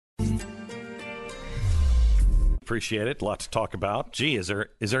appreciate it. A lot to talk about. Gee, is there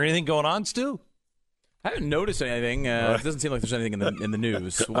anything going on, Stu? I haven't noticed anything. It doesn't seem like there's anything in the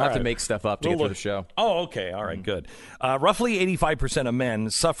news. We'll have to make stuff up to get through the show. Oh, okay. All right, good. Roughly 85% of men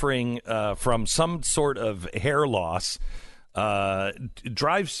suffering from some sort of hair loss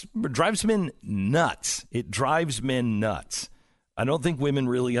drives men nuts. It drives men nuts. I don't think women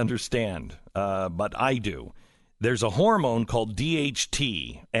really understand, but I do. There's a hormone called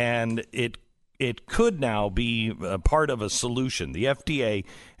DHT, and it could now be a part of a solution. The FDA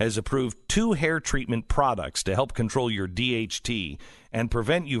has approved 2 hair treatment products to help control your DHT and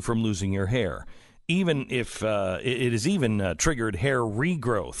prevent you from losing your hair. Even if it has even triggered hair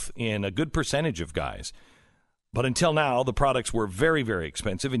regrowth in a good percentage of guys. But until now, the products were very, very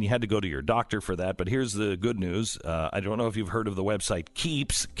expensive, and you had to go to your doctor for that. But here's the good news. I don't know if you've heard of the website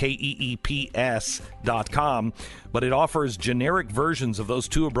Keeps, KEEPS.com, but it offers generic versions of those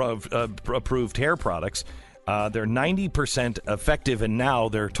 2 approved hair products. They're 90% effective, and now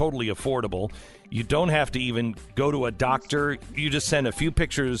they're totally affordable. You don't have to even go to a doctor. You just send a few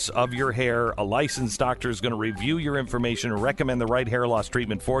pictures of your hair. A licensed doctor is going to review your information and recommend the right hair loss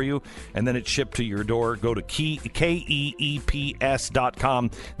treatment for you, and then it's shipped to your door. Go to KEEPS.com.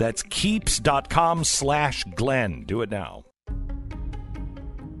 That's keeps.com/Glenn. Do it now.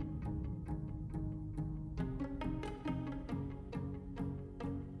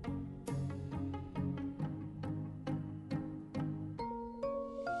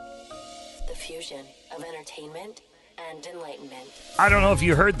 Fusion of entertainment and enlightenment. I don't know if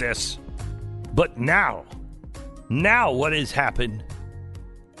you heard this, but now what has happened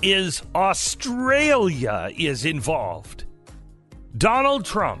is Australia is involved. Donald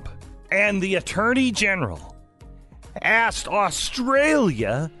Trump and the Attorney General asked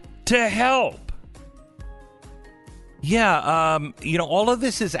Australia to help. Yeah, all of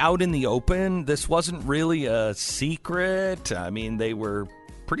this is out in the open. This wasn't really a secret. I mean, they were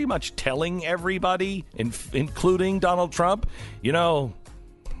pretty much telling everybody, including Donald Trump,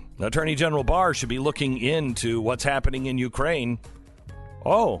 Attorney General Barr should be looking into what's happening in Ukraine.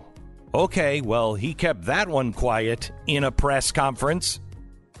 Oh, okay, well, he kept that one quiet in a press conference.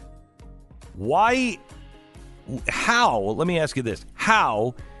 Why? How? Let me ask you this.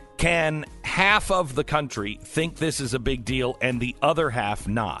 How can half of the country think this is a big deal and the other half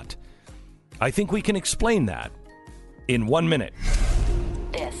not? I think we can explain that in 1 minute.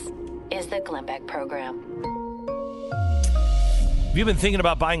 This is the Glenn Beck Program. If you've been thinking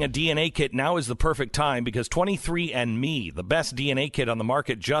about buying a DNA kit, now is the perfect time because 23andMe, the best DNA kit on the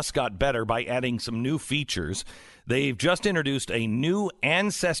market, just got better by adding some new features. They've just introduced a new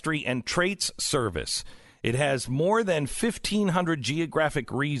ancestry and traits service. It has more than 1,500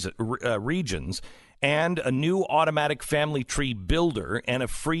 geographic regions and a new automatic family tree builder and a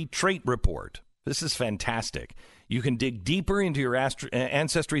free trait report. This is fantastic. You can dig deeper into your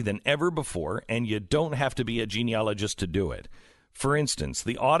ancestry than ever before, and you don't have to be a genealogist to do it. For instance,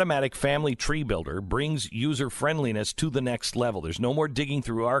 the automatic family tree builder brings user-friendliness to the next level. There's no more digging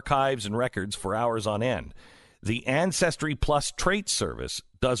through archives and records for hours on end. The Ancestry Plus Trait Service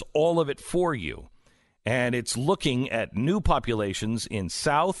does all of it for you, and it's looking at new populations in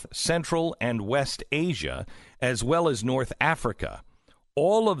South, Central, and West Asia, as well as North Africa.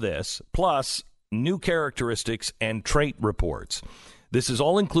 All of this, plus new characteristics and trait reports. This is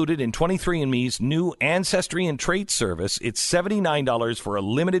all included in 23andMe's new Ancestry and Trait Service. It's $79 for a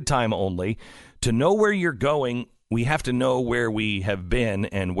limited time only. To know where you're going, we have to know where we have been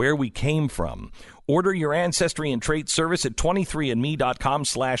and where we came from. Order your Ancestry and Trait Service at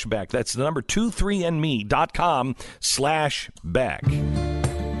 23andme.com/Beck. That's the number 23andme.com/Beck.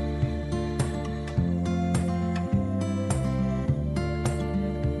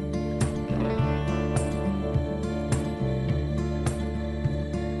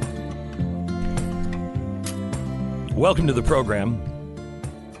 Welcome to the program.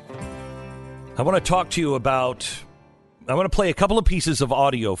 I want to talk to you about, I want to play a couple of pieces of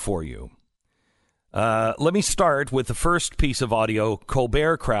audio for you. Let me start with the first piece of audio,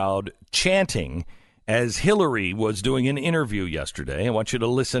 Colbert crowd chanting as Hillary was doing an interview yesterday. I want you to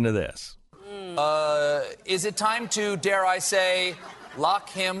listen to this. Is it time to, dare I say, lock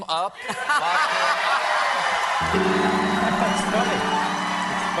him up? Lock him up? That's funny.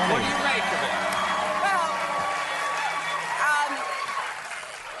 It's funny. What do you make of it?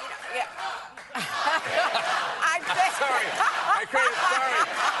 I'm sorry. I created, sorry.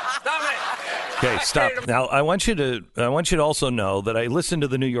 Stop it. Okay, stop. Now, I want you to also know that I listened to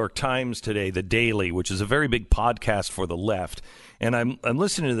the New York Times today, The Daily, which is a very big podcast for the left, and I'm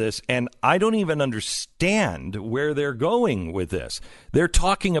listening to this, and I don't even understand where they're going with this. They're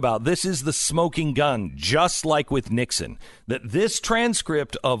talking about this is the smoking gun, just like with Nixon. That this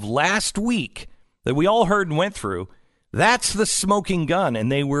transcript of last week that we all heard and went through, that's the smoking gun,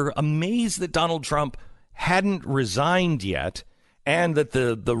 and they were amazed that Donald Trump hadn't resigned yet, and that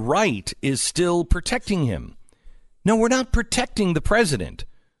the right is still protecting him. No, we're not protecting the president.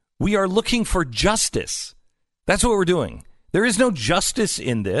 We are looking for justice. That's what we're doing. There is no justice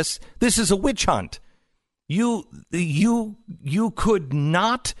in this. This is a witch hunt. You could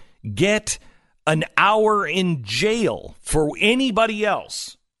not get an hour in jail for anybody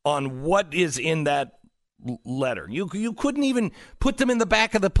else on what is in that letter. You couldn't even put them in the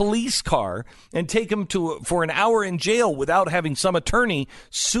back of the police car and take them for an hour in jail without having some attorney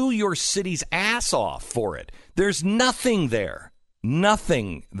sue your city's ass off for it. There's nothing there.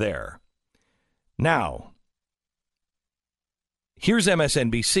 Nothing there. Now, here's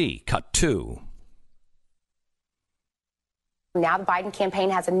MSNBC, cut 2. Now the Biden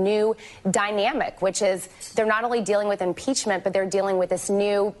campaign has a new dynamic, which is they're not only dealing with impeachment, but they're dealing with this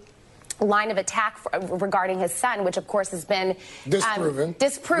new line of attack regarding his son, which of course has been disproven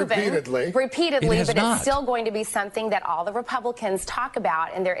repeatedly, but it's still going to be something that all the Republicans talk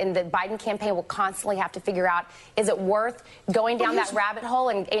about, and the Biden campaign will constantly have to figure out, is it worth going down that rabbit hole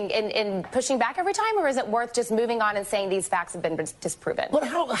and pushing back every time, or is it worth just moving on and saying these facts have been disproven? But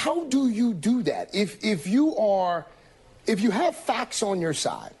how do you do that if you have facts on your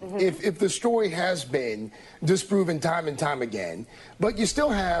side, if the story has been disproven time and time again, but you still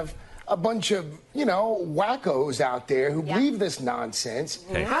have a bunch of, wackos out there who believe this nonsense.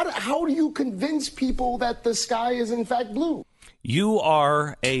 How do you convince people that the sky is in fact blue? You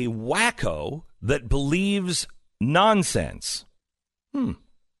are a wacko that believes nonsense.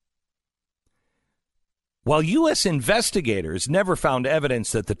 While U.S. investigators never found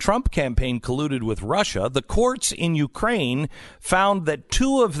evidence that the Trump campaign colluded with Russia, the courts in Ukraine found that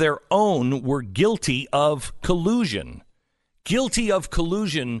 2 of their own were guilty of collusion. Guilty of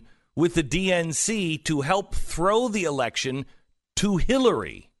collusion with the DNC to help throw the election to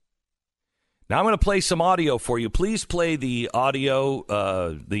Hillary. Now I'm going to play some audio for you. Please play the audio,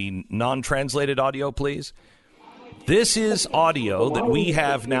 the non-translated audio, please. This is audio that we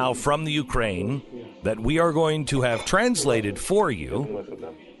have now from the Ukraine that we are going to have translated for you.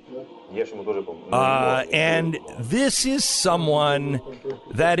 And this is someone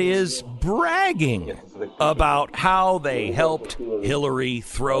that is bragging about how they helped Hillary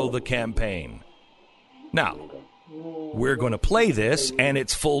throw the campaign. Now, we're going to play this and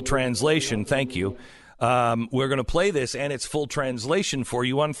its full translation. Thank you. We're going to play this and its full translation for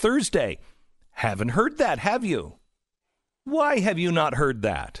you on Thursday. Haven't heard that, have you? Why have you not heard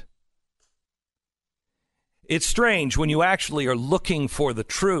that? It's strange when you actually are looking for the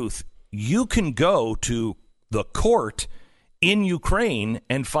truth. You can go to the court in Ukraine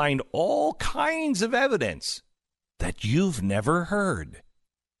and find all kinds of evidence that you've never heard.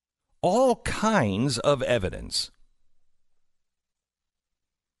 All kinds of evidence.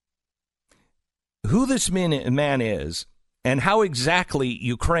 Who this man is and how exactly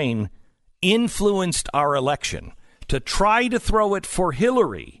Ukraine influenced our election to try to throw it for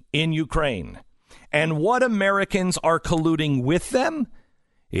Hillary in Ukraine, and what Americans are colluding with them,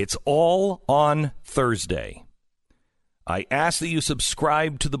 it's all on Thursday. I ask that you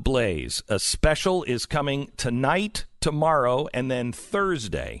subscribe to The Blaze. A special is coming tonight, tomorrow, and then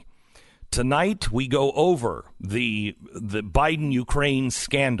Thursday. Tonight, we go over the Biden-Ukraine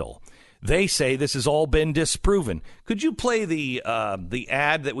scandal. They say this has all been disproven. Could you play the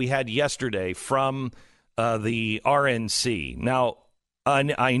ad that we had yesterday from the RNC? Now,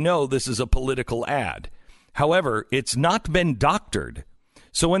 I know this is a political ad. However, it's not been doctored.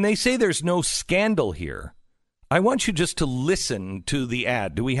 So when they say there's no scandal here, I want you just to listen to the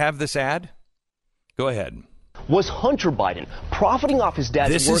ad. Do we have this ad? Go ahead. Was Hunter Biden profiting off his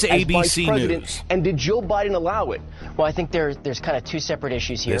dad's work as vice president, News. And did Joe Biden allow it? Well, I think there's kind of 2 separate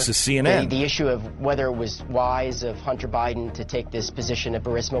issues here. This is CNN. The issue of whether it was wise of Hunter Biden to take this position at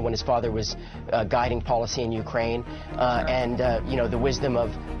Burisma when his father was guiding policy in Ukraine, and the wisdom of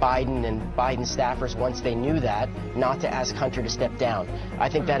Biden and Biden staffers, once they knew that, not to ask Hunter to step down. I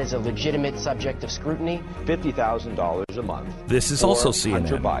think that is a legitimate subject of scrutiny. $50,000 a month. This is also CNN.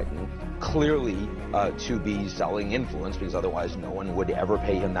 Hunter Biden clearly to be selling influence, because otherwise no one would ever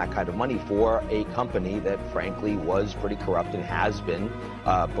pay him that kind of money for a company that, frankly, was pretty corrupt and has been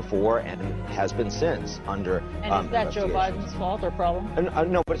before and has been since under And is that Joe Biden's fault or problem?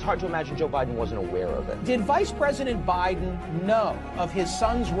 No, but it's hard to imagine Joe Biden wasn't aware of it. Did Vice President Biden know of his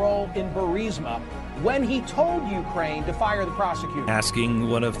son's role in Burisma when he told Ukraine to fire the prosecutor? Asking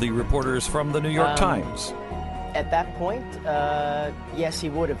one of the reporters from the New York Times. At that point, yes, he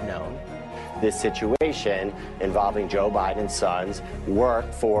would have known. This situation involving Joe Biden's sons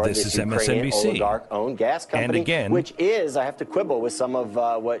work for this Ukrainian oligarch-owned gas company, and again, which is, I have to quibble with some of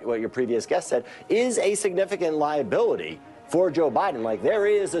what your previous guest said, is a significant liability for Joe Biden. Like, there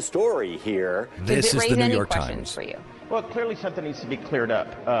is a story here. This is the New York Times. For you? Well, clearly something needs to be cleared up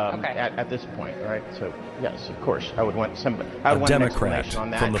at this point, right? So, yes, of course, I would want somebody. I would want Democrat on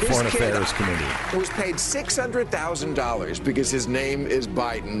that. from the Foreign Affairs Committee was paid $600,000 because his name is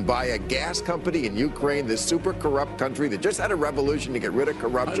Biden by a gas company in Ukraine, this super corrupt country that just had a revolution to get rid of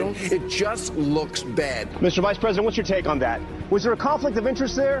corruption. It just looks bad. Mr. Vice President, what's your take on that? Was there a conflict of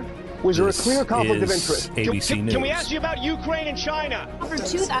interest there? Was there a clear conflict of interest? ABC News. Can we ask you about Ukraine and China? For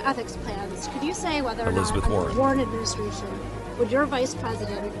two ethics plans, could you say whether or not Elizabeth under Warren. the Warren administration would your vice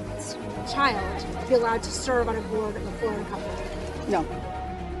president's child be allowed to serve on a board of a foreign company? No.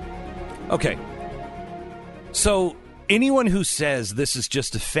 Okay. So anyone who says this is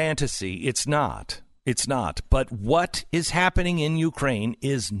just a fantasy, it's not. It's not. But what is happening in Ukraine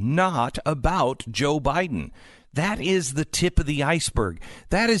is not about Joe Biden. That is the tip of the iceberg.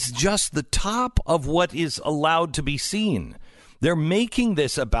 That is just the top of what is allowed to be seen. They're making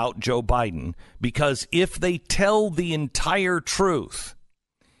this about Joe Biden because if they tell the entire truth,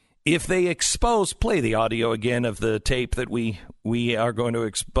 if they expose, play the audio again of the tape that we are going to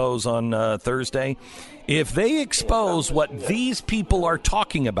expose on Thursday. If they expose what these people are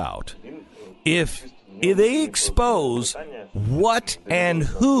talking about, if they expose what and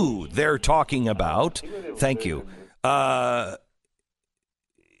who they're talking about, thank you,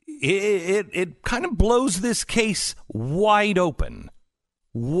 it kind of blows this case wide open.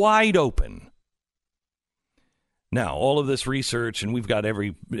 Wide open. Now, all of this research, and we've got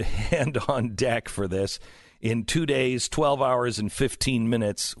every hand on deck for this, in 2 days, 12 hours, and 15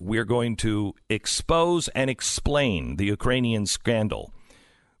 minutes, we're going to expose and explain the Ukrainian scandal.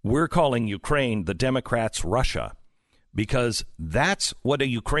 We're calling Ukraine the Democrats' Russia because that's what a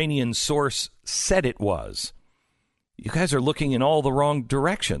Ukrainian source said it was. You guys are looking in all the wrong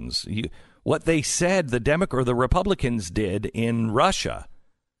directions. What they said the Republicans did in Russia,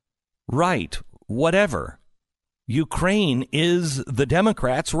 right, whatever. Ukraine is the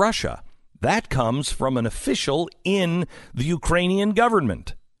Democrats' Russia. That comes from an official in the Ukrainian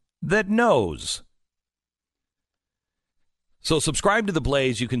government that knows. So subscribe to The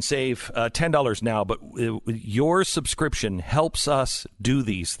Blaze. You can save $10 now, but your subscription helps us do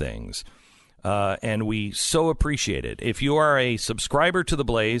these things, and we so appreciate it. If you are a subscriber to The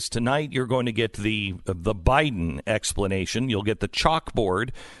Blaze, tonight you're going to get the Biden explanation. You'll get the chalkboard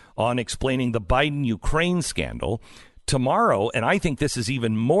on explaining the Biden-Ukraine scandal. Tomorrow, and I think this is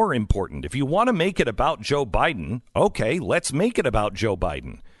even more important, if you want to make it about Joe Biden, okay, let's make it about Joe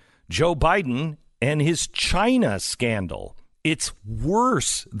Biden. Joe Biden and his China scandal. It's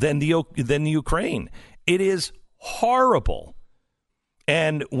worse than the Ukraine. It is horrible.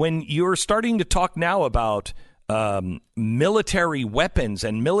 And when you're starting to talk now about military weapons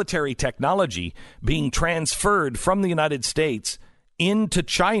and military technology being transferred from the United States into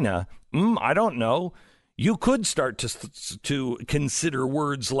China, I don't know. You could start to consider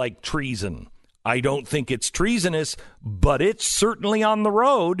words like treason. I don't think it's treasonous, but it's certainly on the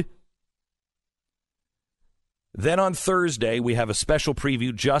road. Then on Thursday, we have a special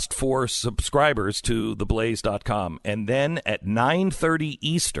preview just for subscribers to theblaze.com. And then at 9:30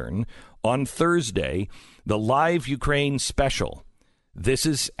 Eastern on Thursday, the live Ukraine special. This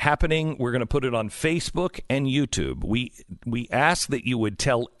is happening. We're going to put it on Facebook and YouTube. We ask that you would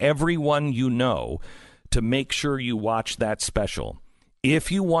tell everyone you know to make sure you watch that special.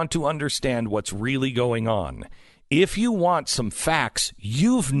 If you want to understand what's really going on, if you want some facts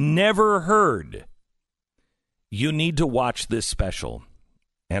you've never heard, you need to watch this special.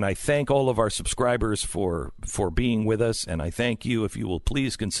 And I thank all of our subscribers for being with us. And I thank you. If you will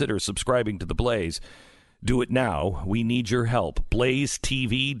please consider subscribing to The Blaze, do it now. We need your help.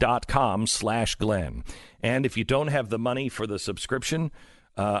 blazetv.com/Glenn. And if you don't have the money for the subscription,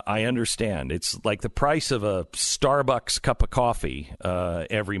 I understand. It's like the price of a Starbucks cup of coffee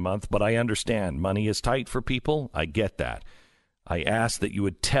every month. But I understand. Money is tight for people. I get that. I ask that you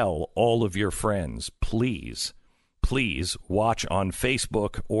would tell all of your friends, please please watch on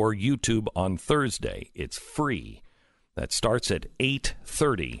Facebook or YouTube on Thursday. It's free. That starts at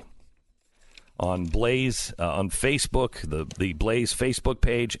 8:30 on Blaze, on Facebook, the Blaze Facebook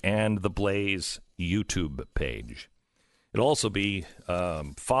page and the Blaze YouTube page. It'll also be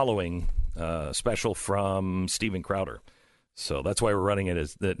following a special from Steven Crowder. So that's why we're running it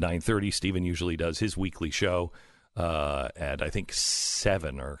at 9:30. Steven usually does his weekly show at, I think,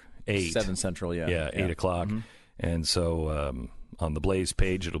 7 or 8. 7 Central, yeah. Yeah, 8 o'clock. Mm-hmm. And so on the Blaze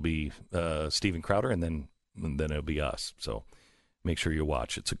page, it'll be Steven Crowder, and then it'll be us. So make sure you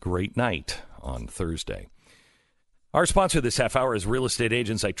watch. It's a great night on Thursday. Our sponsor this half hour is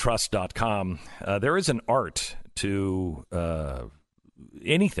realestateagentsitrust.com. There is an art to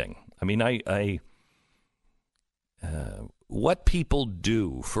anything. I mean, what people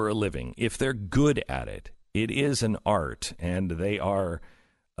do for a living, if they're good at it, it is an art, and they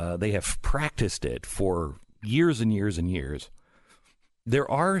have practiced it for years and years and years. There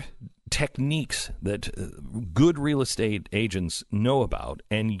are techniques that good real estate agents know about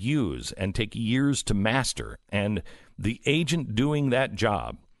and use and take years to master, and the agent doing that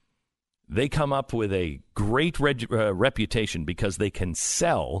job, they come up with a great reputation because they can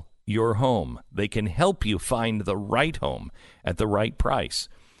sell your home. They can help you find the right home at the right price.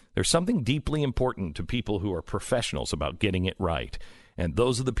 There's something deeply important to people who are professionals about getting it right, and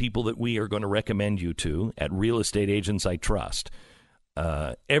those are the people that we are going to recommend you to at Real Estate Agents I Trust.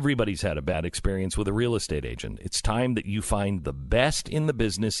 Everybody's had a bad experience with a real estate agent. It's time that you find the best in the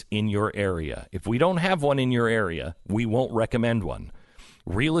business in your area. If we don't have one in your area, we won't recommend one.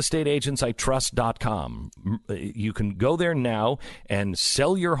 realestateagentsitrust.com. You can go there now and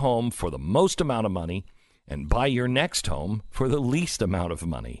sell your home for the most amount of money and buy your next home for the least amount of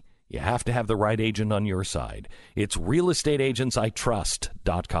money. You have to have the right agent on your side. It's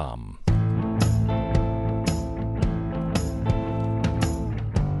realestateagentsitrust.com.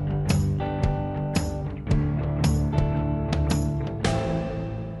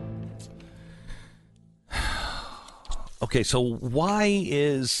 Okay, so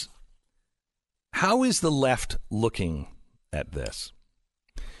how is the left looking at this?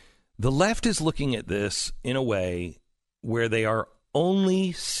 The left is looking at this in a way where they are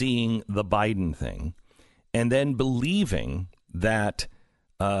only seeing the Biden thing and then believing that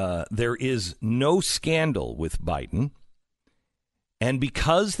there is no scandal with Biden. And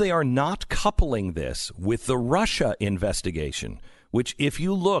because they are not coupling this with the Russia investigation, which if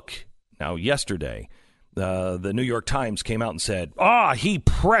you look now yesterday, the New York Times came out and said, he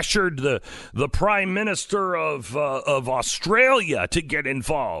pressured the Prime Minister of Australia to get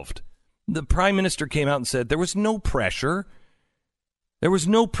involved. The Prime Minister came out and said there was no pressure. There was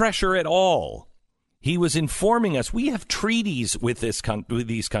no pressure at all. He was informing us, we have treaties with these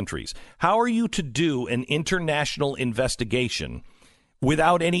countries. How are you to do an international investigation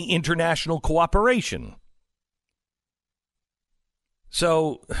without any international cooperation?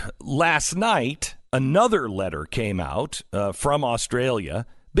 So last night, another letter came out from Australia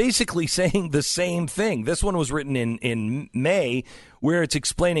basically saying the same thing. This one was written in May, where it's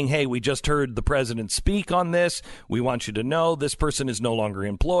explaining, hey, we just heard the president speak on this. We want you to know this person is no longer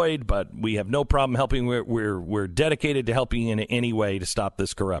employed, but we have no problem helping. We're dedicated to helping in any way to stop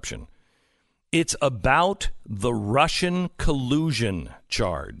this corruption. It's about the Russian collusion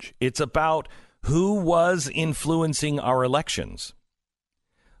charge. It's about who was influencing our elections.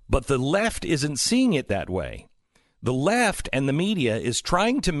 But the left isn't seeing it that way. The left and the media is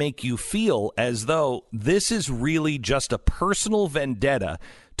trying to make you feel as though this is really just a personal vendetta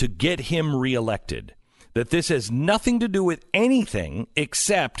to get him reelected, that this has nothing to do with anything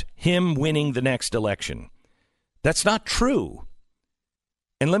except him winning the next election. That's not true.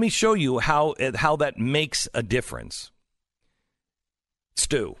 And let me show you how that makes a difference.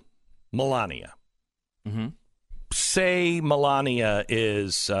 Stu, Melania. Mm-hmm. Say Melania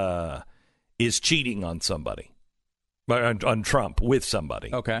is cheating on somebody. On Trump with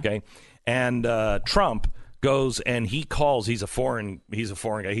somebody. Okay. And Trump goes and he calls. He's a foreign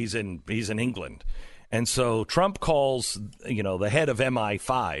guy. He's in England, and so Trump calls the head of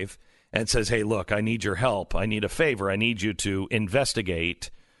MI5 and says, "Hey, look, I need your help. I need a favor. I need you to investigate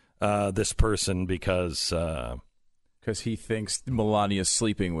this person because he thinks Melania's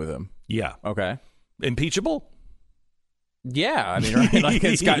sleeping with him." Yeah. Okay. Impeachable. Yeah, I mean, right? Like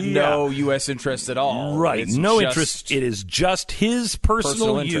it's got no U.S. interest at all. Right, it's no interest. It is just his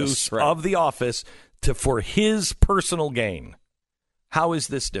personal use of the office for his personal gain. How is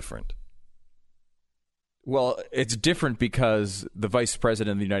this different? Well, it's different because the vice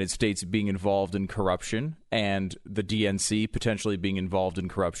president of the United States being involved in corruption and the DNC potentially being involved in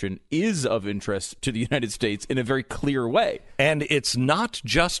corruption is of interest to the United States in a very clear way. And it's not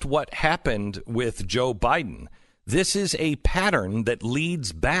just what happened with Joe Biden. This is a pattern that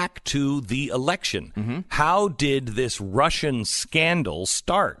leads back to the election. Mm-hmm. How did this Russian scandal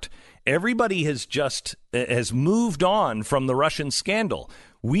start? Everybody has moved on from the Russian scandal.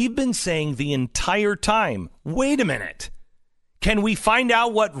 We've been saying the entire time, wait a minute. Can we find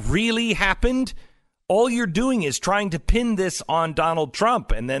out what really happened? All you're doing is trying to pin this on Donald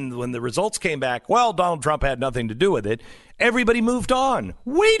Trump. And then when the results came back, well, Donald Trump had nothing to do with it. Everybody moved on.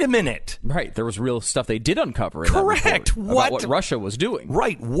 Wait a minute. Right. There was real stuff they did uncover. Correct. About what Russia was doing.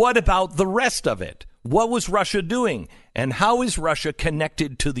 Right. What about the rest of it? What was Russia doing? And how is Russia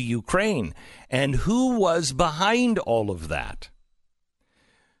connected to the Ukraine? And who was behind all of that?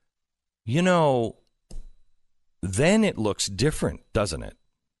 You know, then it looks different, doesn't it?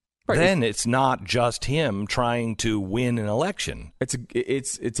 Right. Then it's not just him trying to win an election.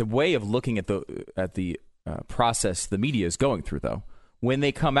 It's a way of looking at the process the media is going through, though. When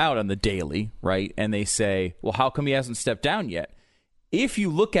they come out on the daily, right, and they say, well, how come he hasn't stepped down yet? If you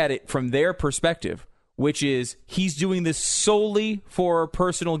look at it from their perspective, which is he's doing this solely for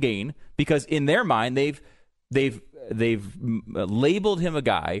personal gain, because in their mind they've labeled him a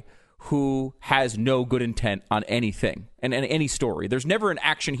guy who has no good intent on anything and any story. There's never an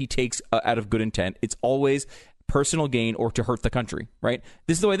action he takes out of good intent. It's always personal gain or to hurt the country, right?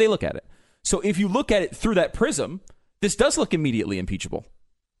 This is the way they look at it. So if you look at it through that prism, this does look immediately impeachable,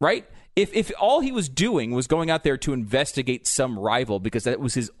 right? If all he was doing was going out there to investigate some rival because that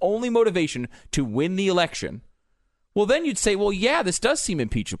was his only motivation to win the election, well, then you'd say, well, yeah, this does seem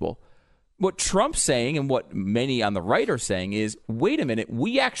impeachable. What Trump's saying and what many on the right are saying is, wait a minute,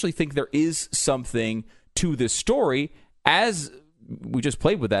 we actually think there is something to this story. As we just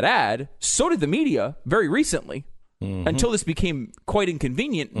played with that ad, so did the media very recently. Mm-hmm. Until this became quite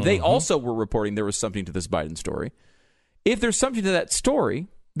inconvenient, they also were reporting there was something to this Biden story. If there's something to that story,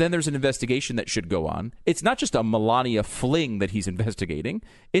 then there's an investigation that should go on. It's not just a Melania fling that he's investigating.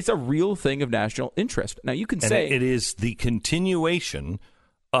 It's a real thing of national interest. Now, you can say it is the continuation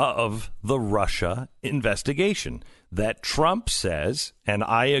of the Russia investigation that Trump says, and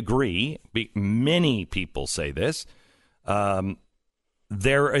I agree, many people say this,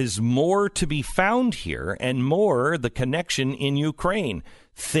 there is more to be found here and more the connection in Ukraine.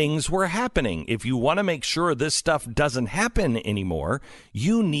 Things were happening. If you want to make sure this stuff doesn't happen anymore,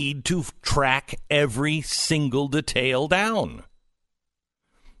 you need to track every single detail down.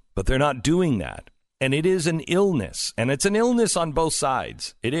 But they're not doing that. And it is an illness, and it's an illness on both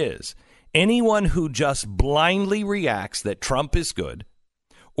sides. It is. Anyone who just blindly reacts that Trump is good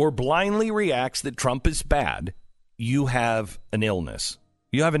or blindly reacts that Trump is bad, you have an illness.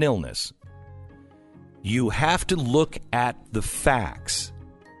 You have an illness. You have to look at the facts.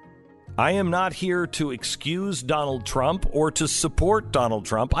 I am not here to excuse Donald Trump or to support Donald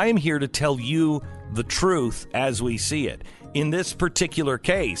Trump. I am here to tell you the truth as we see it. In this particular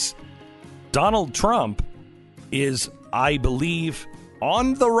case, Donald Trump is, I believe,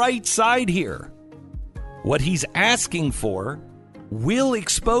 on the right side here. What he's asking for will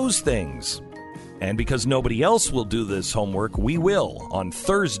expose things. And because nobody else will do this homework, we will on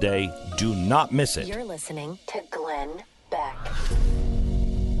Thursday. Do not miss it. You're listening to Glenn Beck.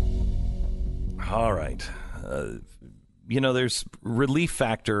 All right. There's relief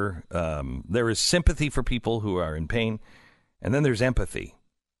factor. There is sympathy for people who are in pain. And then there's empathy,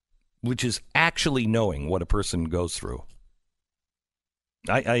 which is actually knowing what a person goes through.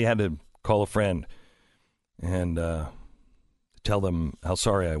 I had to call a friend and tell them how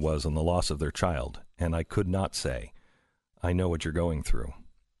sorry I was on the loss of their child. And I could not say, I know what you're going through.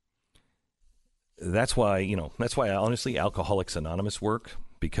 That's why honestly, Alcoholics Anonymous work,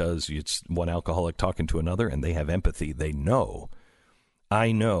 because it's one alcoholic talking to another and they have empathy. They know.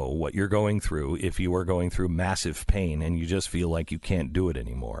 I know what you're going through if you are going through massive pain and you just feel like you can't do it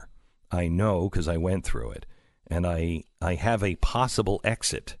anymore. I know because I went through it. And I have a possible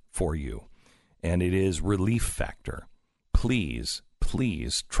exit for you. And it is Relief Factor. Please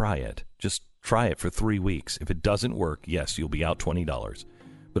try it. Just try it for 3 weeks. If it doesn't work, yes, you'll be out $20.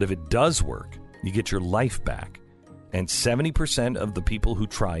 But if it does work, you get your life back. And 70% of the people who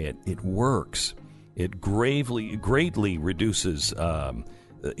try it, it works. It greatly reduces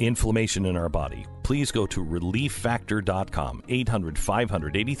inflammation in our body. Please go to relieffactor.com,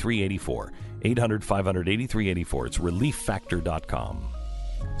 800-500-8384, 800-500-8384. It's relieffactor.com.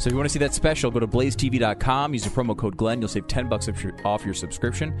 So if you want to see that special, go to blazetv.com. Use the promo code Glenn. You'll save $10 off your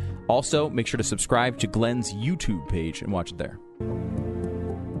subscription. Also, make sure to subscribe to Glenn's YouTube page and watch it there.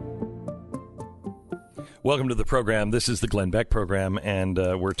 Welcome to the program. This is the Glenn Beck program, and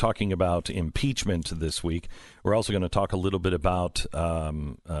we're talking about impeachment this week. We're also going to talk a little bit about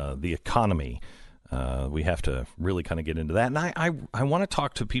the economy. We have to really kind of get into that. And I want to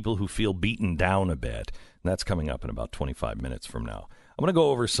talk to people who feel beaten down a bit. And that's coming up in about 25 minutes from now. I'm going to go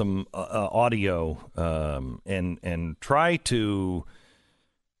over some audio and try to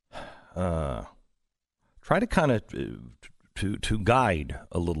kind of to guide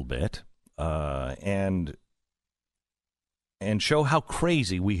a little bit and show how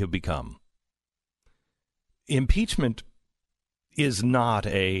crazy we have become. Impeachment is not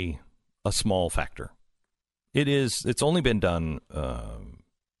a small factor. It's only been done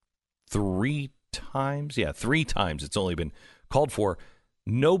 3 times. Yeah, 3 times it's only been called for.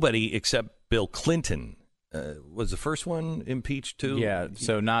 Nobody except Bill Clinton was the first one impeached too. Yeah,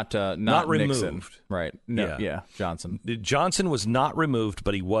 so not removed. Nixon. Right. No, yeah, Johnson. Johnson was not removed,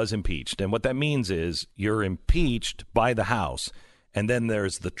 but he was impeached. And what that means is you're impeached by the House, and then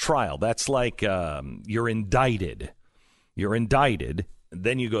there's the trial. That's like you're indicted. You're indicted,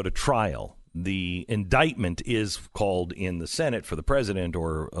 then you go to trial. The indictment is called in the Senate for the president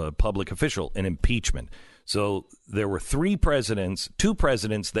or a public official an impeachment. So there were 2 presidents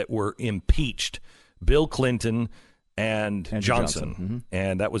that were impeached, Bill Clinton and Johnson. Mm-hmm.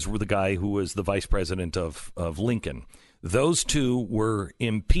 And that was the guy who was the vice president of Lincoln. Those 2 were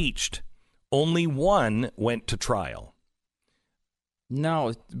impeached. Only one went to trial.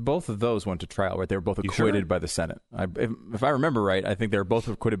 No, both of those went to trial, right? They were both acquitted by the Senate. If I remember right, I think they were both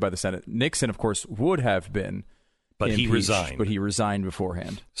acquitted by the Senate. Nixon, of course, would have been but he resigned. But he resigned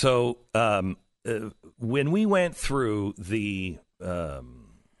beforehand. So when we went through the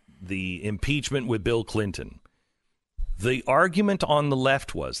impeachment with Bill Clinton, the argument on the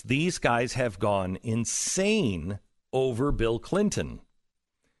left was these guys have gone insane over Bill Clinton.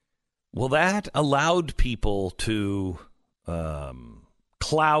 Well, that allowed people to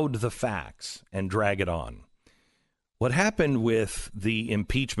cloud the facts and drag it on. What happened with the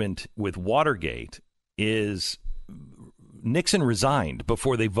impeachment with Watergate is Nixon resigned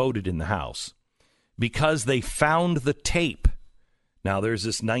before they voted in the House because they found the tape. Now, there's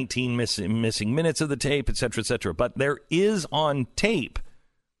this 19 missing minutes of the tape, et cetera, but there is on tape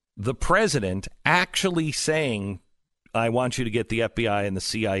the president actually saying, I want you to get the FBI and the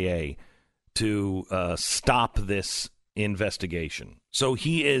CIA to stop this investigation. So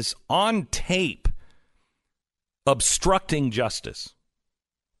he is on tape obstructing justice.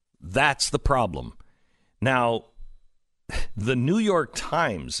 That's the problem. Now, the New York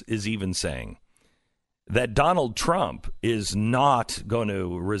Times is even saying that Donald Trump is not going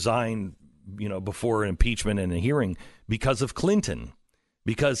to resign, before an impeachment and a hearing because of Clinton.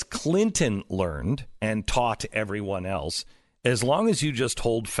 Because Clinton learned and taught everyone else, as long as you just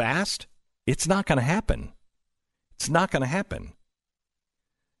hold fast, it's not going to happen. It's not going to happen.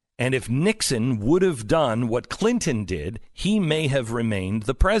 And if Nixon would have done what Clinton did, he may have remained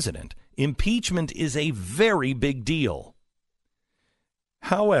the president. Impeachment is a very big deal.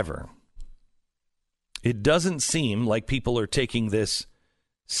 However, it doesn't seem like people are taking this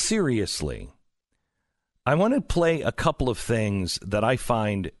seriously. I want to play a couple of things that I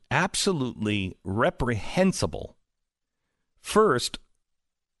find absolutely reprehensible. First,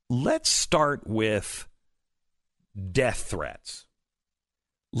 let's start with death threats.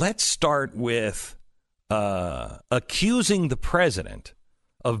 Let's start with accusing the president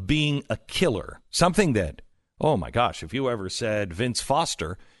of being a killer. Something that, oh my gosh, if you ever said Vince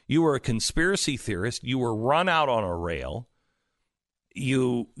Foster, you were a conspiracy theorist, you were run out on a rail.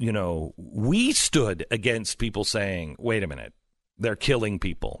 We stood against people saying, wait a minute, they're killing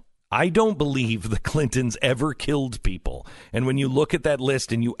people. I don't believe the Clintons ever killed people. And when you look at that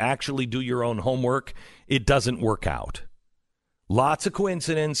list and you actually do your own homework, it doesn't work out. Lots of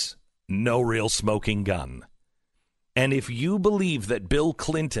coincidence, no real smoking gun. And if you believe that Bill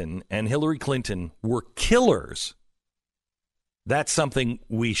Clinton and Hillary Clinton were killers, that's something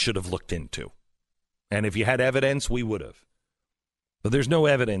we should have looked into. And if you had evidence, we would have. But there's no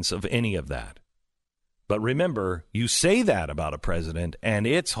evidence of any of that. But remember, you say that about a president, and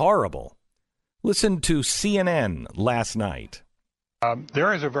it's horrible. Listen to CNN last night.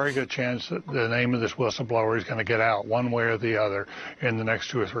 There is a very good chance that the name of this whistleblower is going to get out one way or the other in the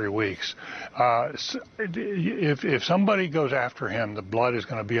next 2 or 3 weeks. If somebody goes after him, the blood is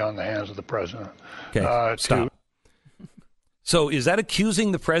going to be on the hands of the president. Okay, stop. So is that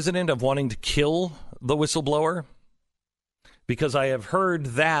accusing the president of wanting to kill the whistleblower? because I have heard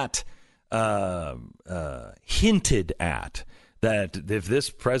that hinted at, that if this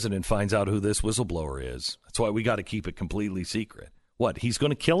president finds out who this whistleblower is, that's why we got to keep it completely secret. What, he's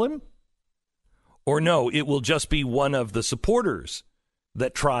going to kill him? Or no, it will just be one of the supporters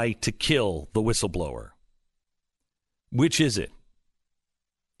that try to kill the whistleblower. Which is it?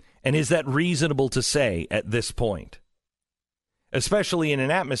 And is that reasonable to say at this point? Especially in an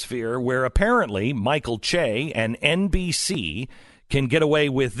atmosphere where apparently Michael Che and NBC can get away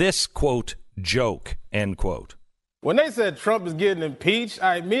with this, quote, joke, end quote. When they said Trump is getting impeached,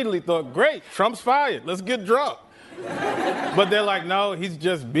 I immediately thought, great, Trump's fired. Let's get drunk. But they're like, no, he's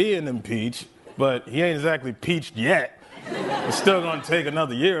just being impeached, but he ain't exactly peached yet. It's still going to take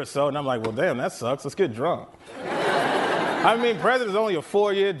another year or so. And I'm like, well, damn, that sucks. Let's get drunk. I mean, president's only a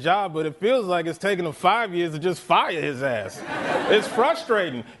 4-year job, but it feels like it's taking him 5 years to just fire his ass. It's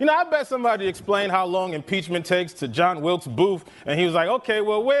frustrating. You know, I bet somebody explained how long impeachment takes to John Wilkes Booth, and he was like, okay,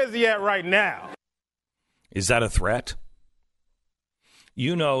 well, where's he at right now? Is that a threat?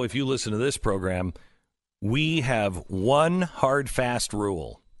 You know, if you listen to this program, we have one hard, fast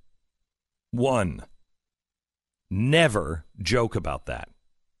rule. One. Never joke about that.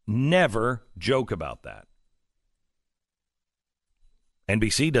 Never joke about that.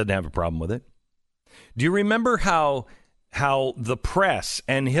 NBC doesn't have a problem with it. Do you remember how the press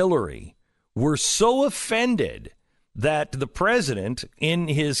and Hillary were so offended that the president in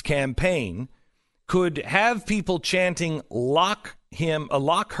his campaign could have people chanting, lock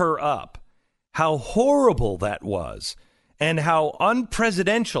her up, how horrible that was and how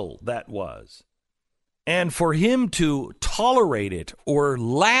unpresidential that was. And for him to tolerate it or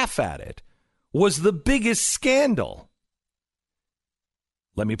laugh at it was the biggest scandal.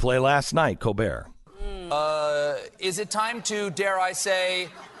 Let me play last night, Colbert. Is it time to, dare I say,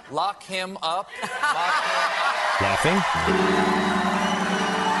 lock him up? Laughing?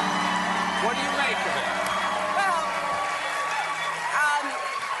 What do you make of it? Well,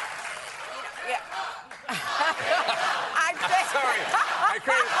 Sorry.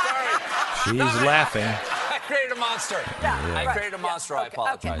 She's laughing. I created a monster. I created a monster. I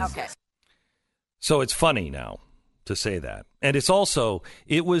apologize. Okay. So it's funny now to say that. And it's also,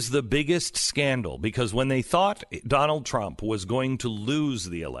 it was the biggest scandal because when they thought Donald Trump was going to lose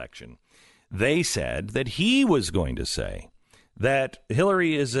the election, they said that he was going to say that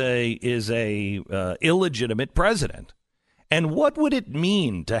Hillary is a illegitimate president. And what would it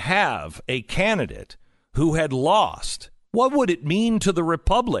mean to have a candidate who had lost? What would it mean to the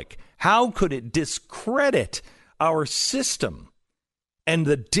republic? How could it discredit our system? And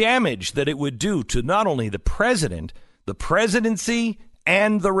the damage that it would do to not only the president, the presidency,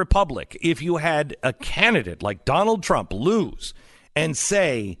 and the republic if you had a candidate like Donald Trump lose and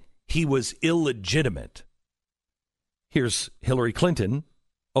say he was illegitimate. Here's Hillary Clinton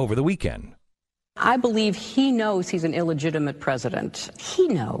over the weekend. I believe he knows he's an illegitimate president. He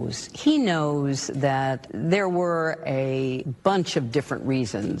knows that there were a bunch of different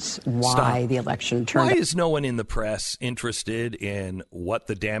reasons why the election turned out. Why is no one in the press interested in what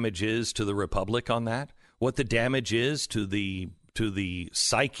the damage is to the republic on that? What the damage is to the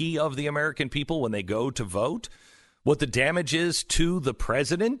psyche of the American people when they go to vote? What the damage is to the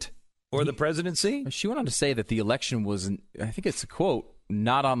president or the presidency? She went on to say that the election was, I think it's a quote,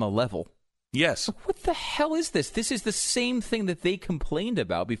 not on the level. Yes. What the hell is this? This is the same thing that they complained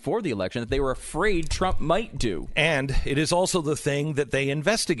about before the election that they were afraid Trump might do. And it is also the thing that they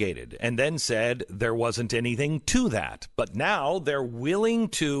investigated and then said there wasn't anything to that. But now they're willing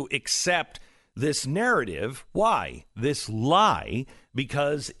to accept this narrative. Why? This lie,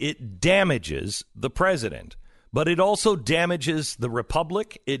 because it damages the president. But it also damages the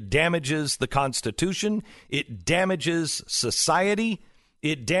republic. It damages the Constitution. It damages society.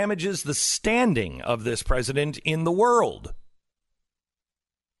 It damages the standing of this president in the world.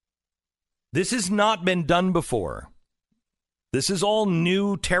 This has not been done before. This is all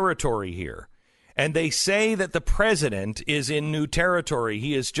new territory here. And they say that the president is in new territory.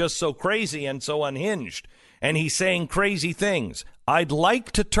 He is just so crazy and so unhinged. And he's saying crazy things. I'd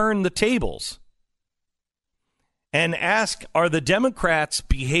like to turn the tables and ask, are the Democrats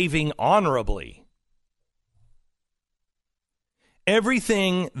behaving honorably?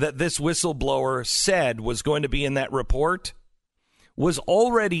 Everything that this whistleblower said was going to be in that report was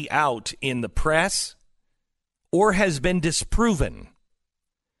already out in the press or has been disproven.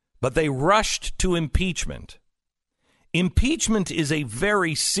 But they rushed to impeachment. Impeachment is a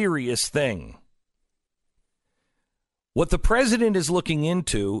very serious thing. What the president is looking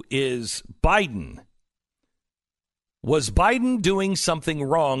into is Biden. Was Biden doing something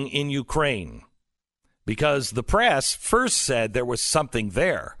wrong in Ukraine? because the press first said there was something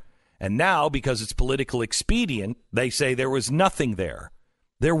there. And now, because it's political expedient, they say there was nothing there.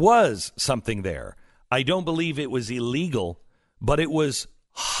 There was something there. I don't believe it was illegal, but it was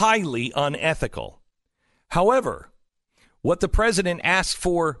highly unethical. However, what the president asked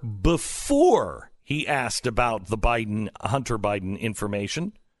for before he asked about the Hunter Biden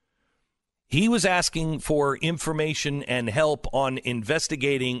information, he was asking for information and help on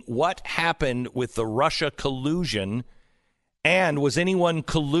investigating what happened with the Russia collusion, and was anyone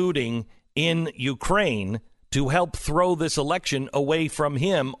colluding in Ukraine to help throw this election away from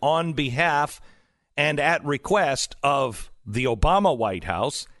him on behalf and at request of the Obama White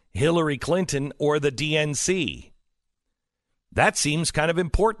House, Hillary Clinton, or the DNC. That seems kind of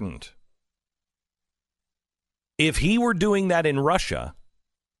important. If he were doing that in Russia,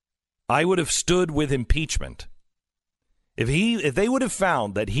 I would have stood with impeachment. If they would have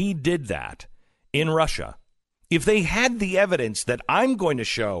found that he did that in Russia, if they had the evidence that I'm going to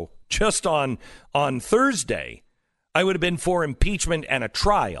show just on Thursday, I would have been for impeachment and a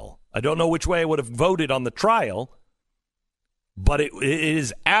trial. I don't know which way I would have voted on the trial, but it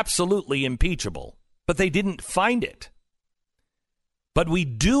is absolutely impeachable. But they didn't find it. But we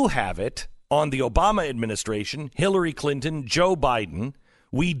do have it on the Obama administration, Hillary Clinton, Joe Biden.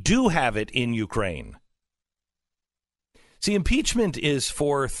 We do have it in Ukraine. See, impeachment is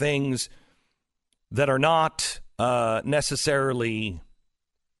for things that are not necessarily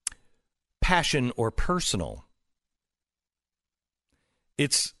passion or personal.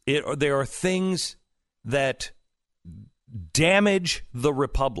 There are things that damage the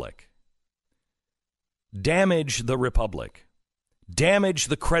republic, damage the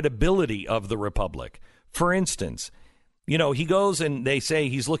credibility of the republic. For instance, he goes and they say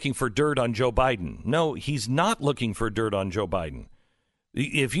he's looking for dirt on Joe Biden. No, he's not looking for dirt on Joe Biden.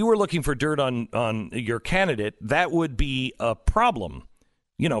 If you were looking for dirt on your candidate, that would be a problem.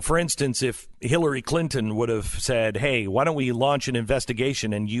 For instance, if Hillary Clinton would have said, hey, why don't we launch an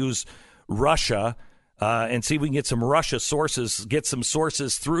investigation and use Russia and see if we can get some Russia sources, get some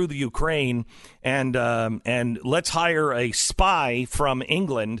sources through the Ukraine, and let's hire a spy from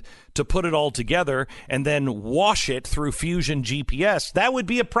England to put it all together and then wash it through Fusion GPS, that would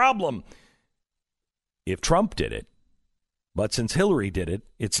be a problem if Trump did it. But since Hillary did it,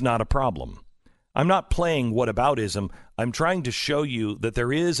 it's not a problem. I'm not playing whataboutism. I'm trying to show you that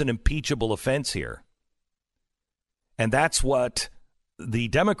there is an impeachable offense here. And that's what the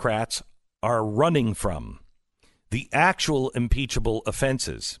Democrats are running from, the actual impeachable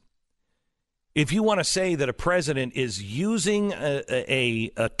offenses. If you want to say that a president is using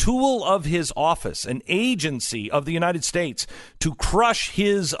a tool of his office, an agency of the United States, to crush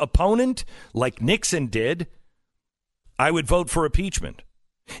his opponent like Nixon did, I would vote for impeachment.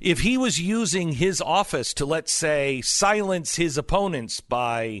 If he was using his office to, let's say, silence his opponents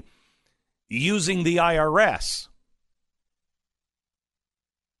by using the IRS,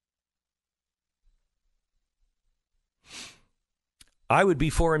 I would be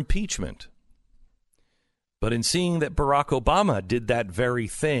for impeachment. But in seeing that Barack Obama did that very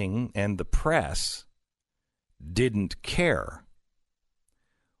thing and the press didn't care,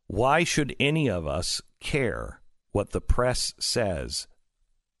 why should any of us care what the press says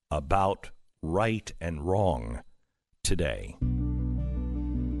about right and wrong today?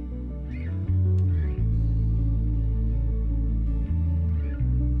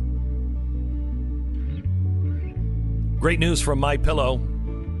 Great news from MyPillow.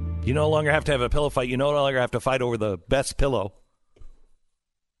 You no longer have to have a pillow fight. You no longer have to fight over the best pillow.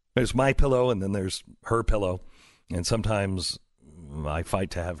 There's my pillow, and then there's her pillow. And sometimes I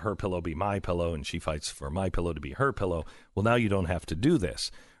fight to have her pillow be my pillow, and she fights for my pillow to be her pillow. Well, now you don't have to do this.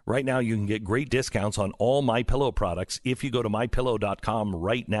 Right now, you can get great discounts on all MyPillow products if you go to MyPillow.com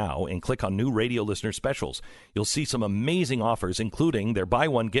right now and click on new radio listener specials. You'll see some amazing offers, including their buy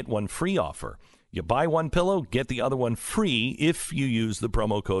one, get one free offer. You buy one pillow, get the other one free if you use the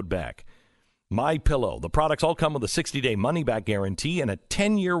promo code BACK. MyPillow. The products all come with a 60-day money-back guarantee and a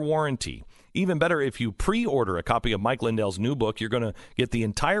 10-year warranty. Even better, if you pre-order a copy of Mike Lindell's new book, you're going to get the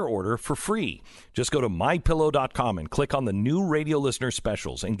entire order for free. Just go to MyPillow.com and click on the new radio listener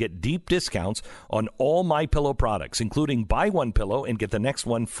specials and get deep discounts on all MyPillow products, including buy one pillow and get the next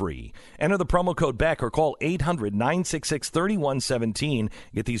one free. Enter the promo code BECK or call 800-966-3117.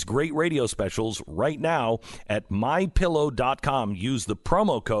 Get these great radio specials right now at MyPillow.com. Use the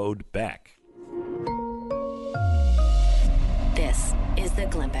promo code BECK. This is the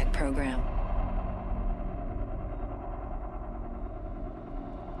Glenn Beck Program.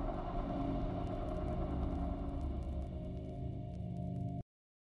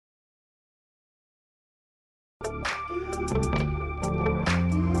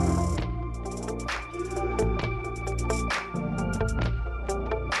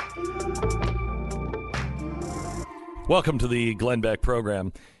 Welcome to the Glenn Beck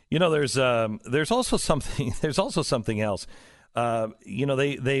program. You know, there's also something else.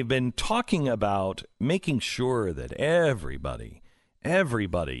 They've been talking about making sure that everybody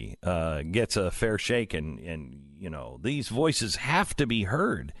gets a fair shake, and these voices have to be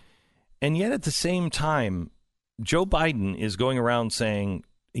heard. And yet at the same time, Joe Biden is going around saying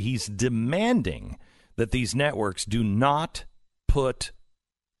he's demanding that these networks do not put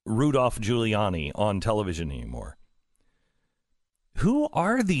Rudolph Giuliani on television anymore. Who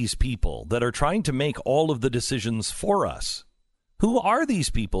are these people that are trying to make all of the decisions for us? Who are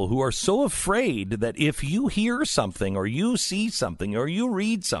these people who are so afraid that if you hear something or you see something or you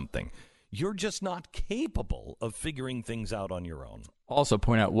read something, you're just not capable of figuring things out on your own? Also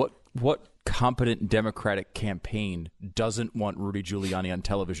point out what competent Democratic campaign doesn't want Rudy Giuliani on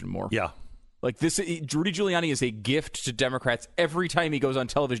television more? Yeah. Like this, Rudy Giuliani is a gift to Democrats. Every time he goes on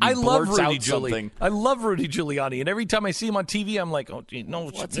television, he I love blurts Rudy out something. I love Rudy Giuliani, and every time I see him on TV, I'm like, "Oh,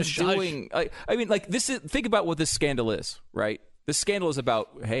 no, what's he doing?" I mean, like this is. Think about what this scandal is, right? This scandal is about,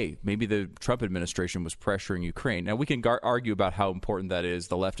 hey, maybe the Trump administration was pressuring Ukraine. Now we can argue about how important that is.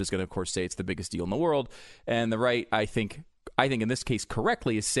 The left is going to, of course, say it's the biggest deal in the world, and the right, I think in this case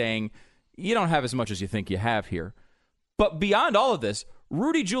correctly, is saying you don't have as much as you think you have here. But beyond all of this,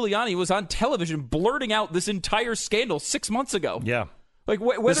 Rudy Giuliani was on television blurting out this entire scandal 6 months ago. Yeah. Like,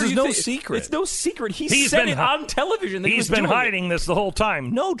 this is no secret. It's no secret. He said it on television. He's been hiding this the whole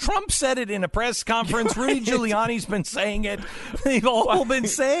time. No, Trump said it in a press conference. Rudy Giuliani's been saying it. They've all been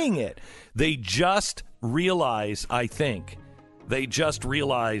saying it. They just realize,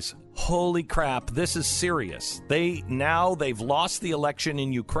 holy crap, this is serious. They've lost the election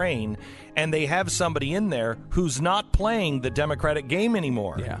in Ukraine, and they have somebody in there who's not playing the Democratic game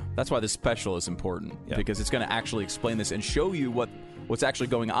anymore. Yeah, that's why this special is important, because it's going to actually explain this and show you what's actually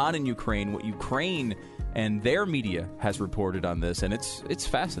going on in Ukraine, what Ukraine and their media has reported on this, and it's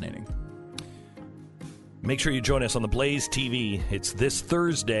fascinating. Make sure you join us on the Blaze TV. It's this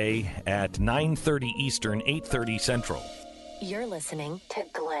Thursday at 9:30 Eastern, 8:30 Central. You're listening to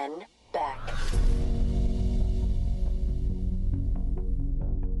Glenn Beck.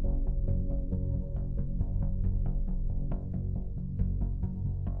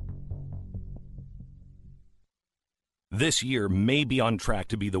 This year may be on track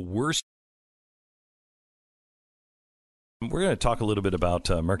to be the worst. We're going to talk a little bit about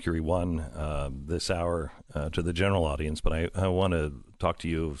Mercury One this hour to the general audience, but I want to talk to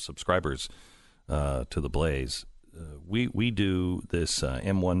you, subscribers to the Blaze. We do this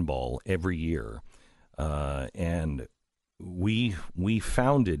M1 ball every year, and we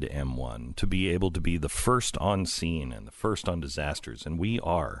founded M1 to be able to be the first on scene and the first on disasters, and we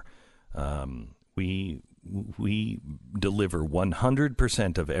are. We deliver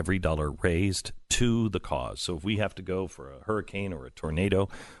 100% of every dollar raised to the cause. So if we have to go for a hurricane or a tornado,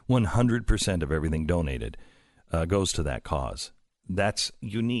 100% of everything donated goes to that cause. That's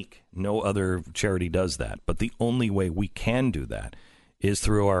unique. No other charity does that. But the only way we can do that is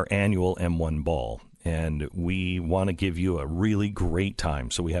through our annual M1 ball. And we want to give you a really great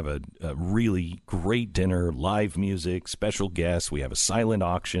time. So we have a really great dinner, live music, special guests. We have a silent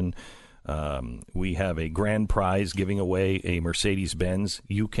auction. We have a grand prize giving away a Mercedes-Benz.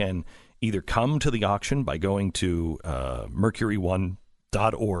 You can either come to the auction by going to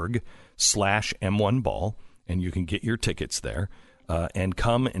mercury1.org/M1ball, and you can get your tickets there and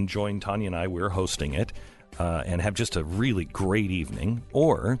come and join Tanya and I. We're hosting it and have just a really great evening.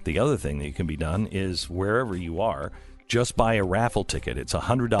 Or the other thing that can be done is wherever you are, just buy a raffle ticket. It's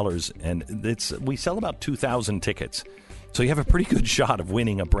 $100, and we sell about 2,000 tickets. So you have a pretty good shot of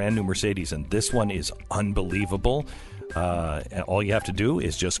winning a brand new Mercedes, and this one is unbelievable. All you have to do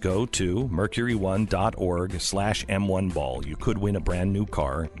is just go to mercury1.org/M1ball. You could win a brand new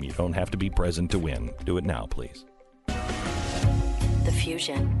car. You don't have to be present to win. Do it now, please. The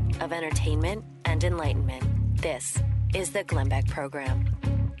fusion of entertainment and enlightenment. This is the Glenn Beck program.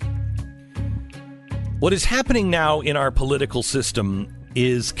 What is happening now in our political system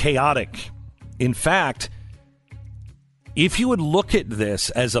is chaotic. In fact, if you would look at this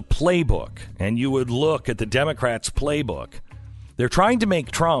as a playbook, and you would look at the Democrats' playbook, they're trying to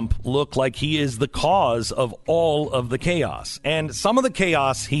make Trump look like he is the cause of all of the chaos. And some of the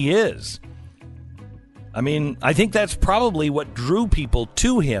chaos he is. I mean, I think that's probably what drew people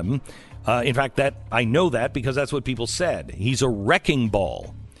to him. In fact, I know that because that's what people said. He's a wrecking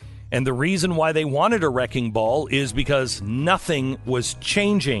ball. And the reason why they wanted a wrecking ball is because nothing was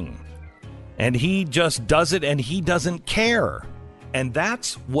changing. And he just does it, and he doesn't care. And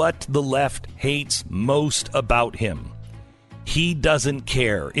that's what the left hates most about him. He doesn't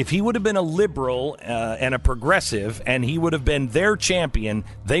care. If he would have been a liberal and a progressive, and he would have been their champion,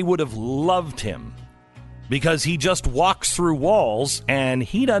 they would have loved him. Because he just walks through walls, and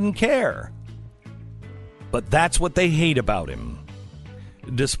he doesn't care. But that's what they hate about him.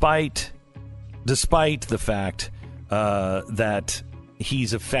 Despite the fact that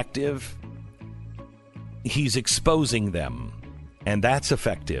he's effective, he's exposing them. And that's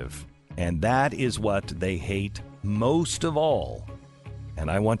effective. And that is what they hate most of all. And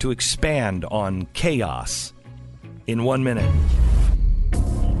I want to expand on chaos in 1 minute.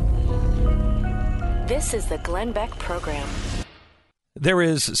 This is the Glenn Beck Program. There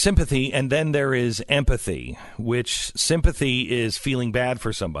is sympathy, and then there is empathy, which sympathy is feeling bad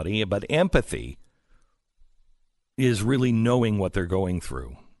for somebody, but empathy is really knowing what they're going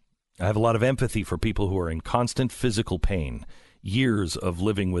through. I have a lot of empathy for people who are in constant physical pain. Years of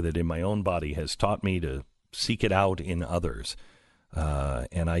living with it in my own body has taught me to seek it out in others.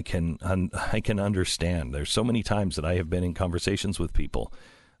 And I can understand. There's so many times that I have been in conversations with people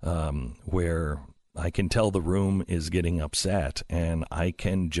where I can tell the room is getting upset, and I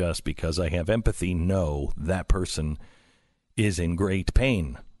can just, because I have empathy, know that person is in great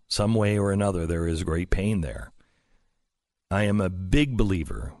pain. Some way or another, there is great pain there. I am a big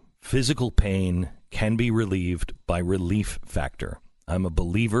believer. Physical pain can be relieved by Relief Factor. I'm a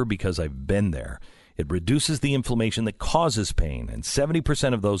believer because I've been there. It reduces the inflammation that causes pain, and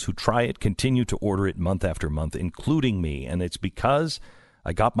 70% of those who try it continue to order it month after month, including me, and it's because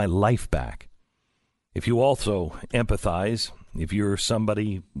I got my life back. If you also empathize, if you're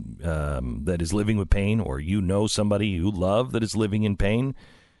somebody that is living with pain, or you know somebody you love that is living in pain,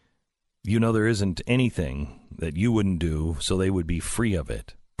 you know there isn't anything that you wouldn't do so they would be free of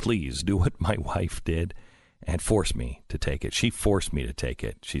it. Please do what my wife did and force me to take it. She forced me to take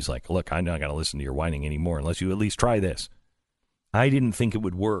it. She's like, look, I'm not going to listen to your whining anymore unless you at least try this. I didn't think it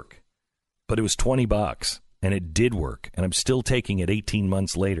would work, but it was $20, and it did work, and I'm still taking it 18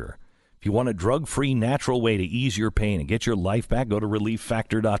 months later. If you want a drug-free, natural way to ease your pain and get your life back, go to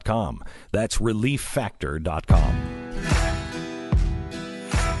ReliefFactor.com. That's ReliefFactor.com.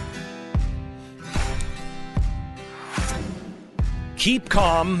 Keep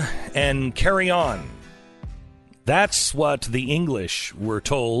calm and carry on. That's what the English were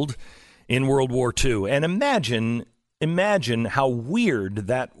told in World War II. And imagine how weird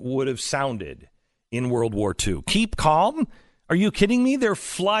that would have sounded in World War II. Keep calm? Are you kidding me? They're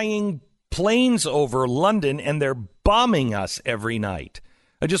flying planes over London and they're bombing us every night.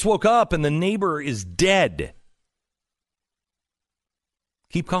 I just woke up and the neighbor is dead.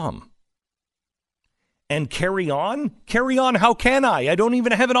 Keep calm. And carry on? Carry on? How can I? I don't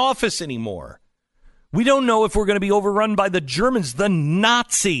even have an office anymore. We don't know if we're going to be overrun by the Germans. The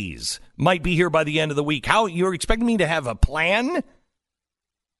Nazis might be here by the end of the week. How? You're expecting me to have a plan?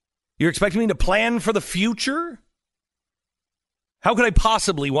 You're expecting me to plan for the future? How could I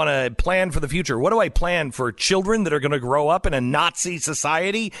possibly want to plan for the future? What do I plan for? Children that are going to grow up in a Nazi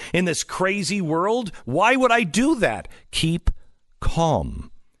society in this crazy world? Why would I do that? Keep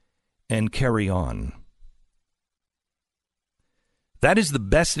calm and carry on. That is the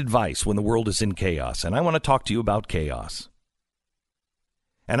best advice when the world is in chaos. And I want to talk to you about chaos.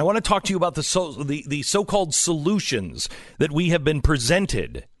 And I want to talk to you about the so-called solutions that we have been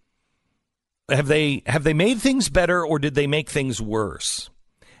presented. Have they made things better, or did they make things worse?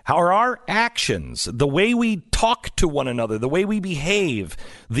 How are our actions, the way we talk to one another, the way we behave,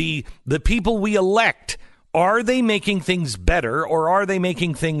 the people we elect, are they making things better, or are they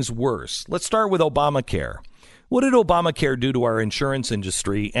making things worse? Let's start with Obamacare. What did Obamacare do to our insurance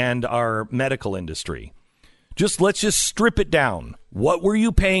industry and our medical industry? Let's just strip it down. What were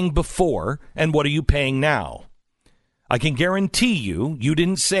you paying before, and what are you paying now? I can guarantee you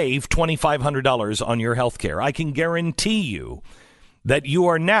didn't save $2,500 on your health care. I can guarantee you that you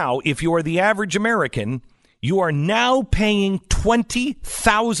are now, if you are the average American, you are now paying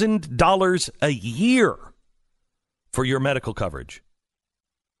 $20,000 a year for your medical coverage.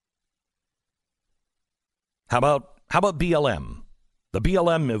 How about BLM? The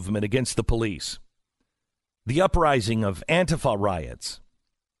BLM movement against the police. The uprising of Antifa riots.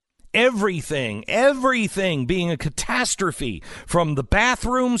 Everything being a catastrophe, from the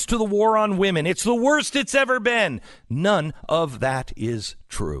bathrooms to the war on women. It's the worst it's ever been. None of that is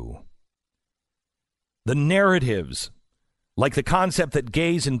true. The narratives, like the concept that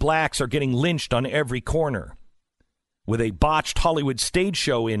gays and blacks are getting lynched on every corner, with a botched Hollywood stage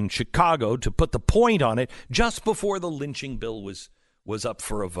show in Chicago to put the point on it just before the lynching bill was was up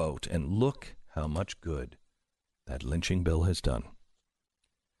for a vote. And look how much good that lynching bill has done.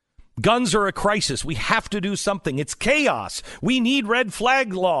 Guns are a crisis. We have to do something. It's chaos. We need red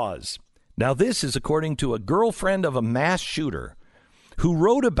flag laws. Now, this is according to a girlfriend of a mass shooter who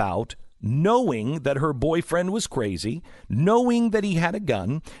wrote about knowing that her boyfriend was crazy, knowing that he had a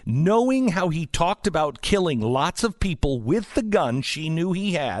gun, knowing how he talked about killing lots of people with the gun she knew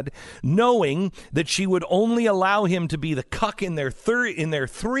he had, knowing that she would only allow him to be the cuck in their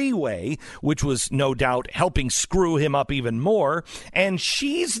three-way, which was no doubt helping screw him up even more. And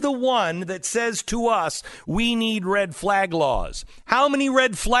she's the one that says to us, we need red flag laws. How many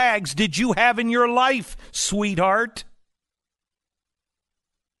red flags did you have in your life, sweetheart?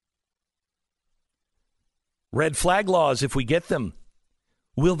 Red flag laws, if we get them,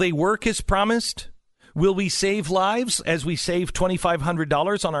 will they work as promised? Will we save lives as we save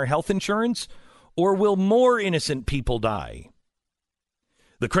 $2,500 on our health insurance? Or will more innocent people die?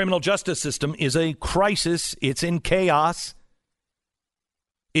 The criminal justice system is a crisis. It's in chaos.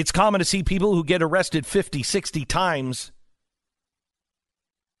 It's common to see people who get arrested 50, 60 times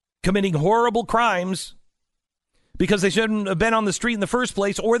committing horrible crimes because they shouldn't have been on the street in the first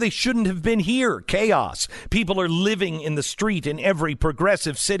place, or they shouldn't have been here. Chaos. People are living in the street in every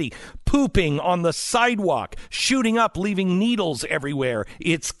progressive city, pooping on the sidewalk, shooting up, leaving needles everywhere.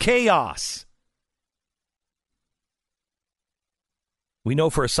 It's chaos. We know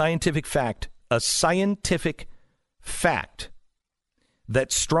for a scientific fact,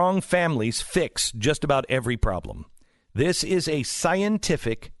 that strong families fix just about every problem. This is a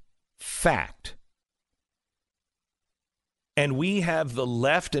scientific fact. And we have the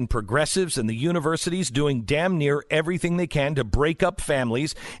left and progressives and the universities doing damn near everything they can to break up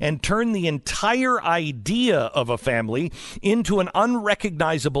families and turn the entire idea of a family into an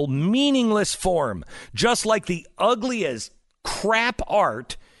unrecognizable, meaningless form, just like the ugly as crap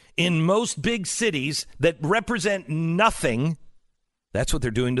art in most big cities that represent nothing. That's what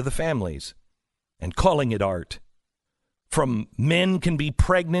they're doing to the families and calling it art. From men can be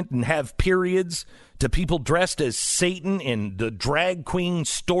pregnant and have periods to people dressed as Satan in the drag queen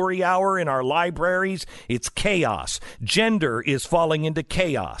story hour in our libraries. It's chaos. Gender is falling into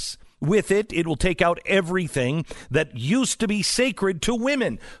chaos. With it, it will take out everything that used to be sacred to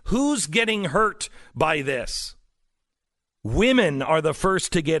women. Who's getting hurt by this? Women are the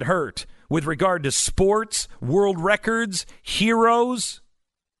first to get hurt with regard to sports, world records, heroes.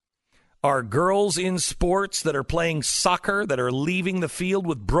 Are girls in sports that are playing soccer that are leaving the field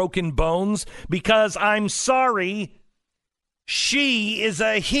with broken bones because, I'm sorry, she is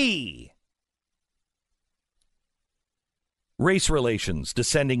a he. Race relations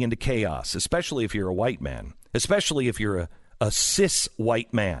descending into chaos, especially if you're a white man, especially if you're a cis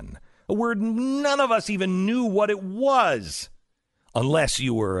white man, a word none of us even knew what it was unless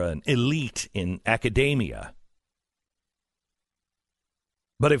you were an elite in academia.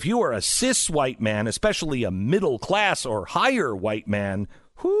 But if you are a cis white man, especially a middle class or higher white man,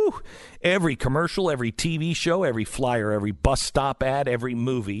 every commercial, every TV show, every flyer, every bus stop ad, every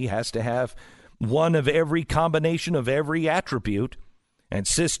movie has to have one of every combination of every attribute. And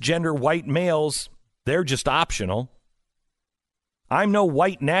cisgender white males, they're just optional. I'm no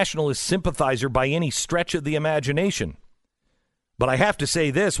white nationalist sympathizer by any stretch of the imagination. But I have to say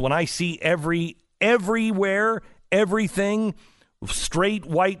this, when I see everywhere, everything, straight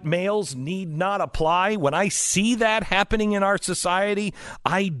white males need not apply. When I see that happening in our society,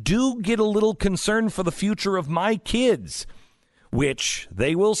 I do get a little concerned for the future of my kids, which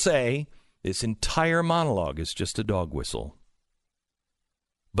they will say this entire monologue is just a dog whistle.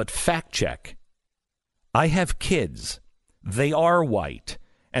 But fact check. I have kids. They are white,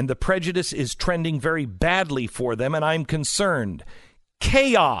 and the prejudice is trending very badly for them, and I'm concerned.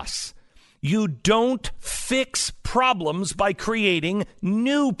 Chaos. You don't fix problems by creating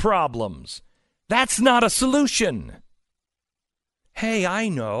new problems. That's not a solution. Hey, I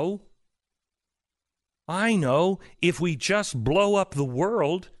know. If we just blow up the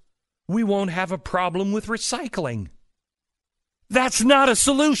world, we won't have a problem with recycling. That's not a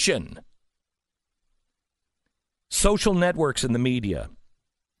solution. Social networks and the media.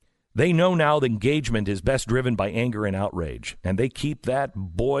 They know now that engagement is best driven by anger and outrage, and they keep that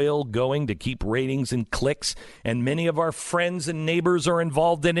boil going to keep ratings and clicks, and many of our friends and neighbors are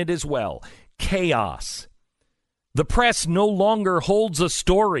involved in it as well. Chaos. The press no longer holds a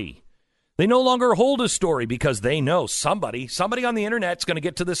story. They no longer hold a story because they know somebody on the internet is going to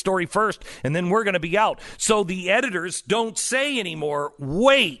get to this story first, and then we're going to be out. So the editors don't say anymore,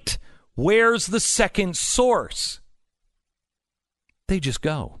 wait, where's the second source? They just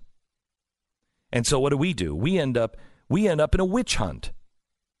go. And so what do? We end up we end up in a witch hunt.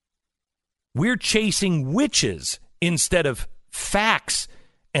 We're chasing witches instead of facts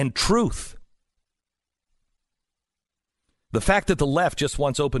and truth. The fact that the left just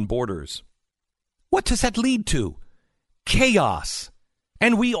wants open borders, what does that lead to? Chaos.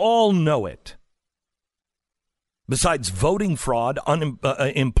 And we all know it. Besides voting fraud,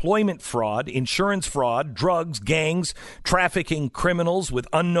 employment fraud, insurance fraud, drugs, gangs, trafficking criminals with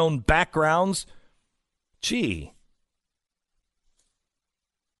unknown backgrounds. Gee.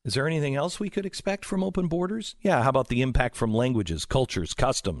 Is there anything else we could expect from open borders? Yeah, how about the impact from languages, cultures,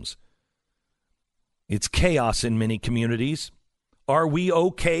 customs? It's chaos in many communities. Are we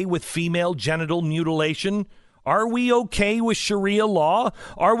okay with female genital mutilation? Are we okay with Sharia law?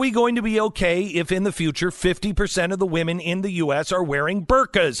 Are we going to be okay if in the future 50% of the women in the U.S. are wearing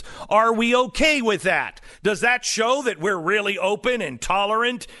burqas? Are we okay with that? Does that show that we're really open and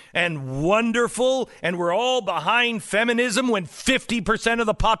tolerant and wonderful and we're all behind feminism when 50% of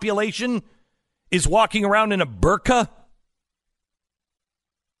the population is walking around in a burqa?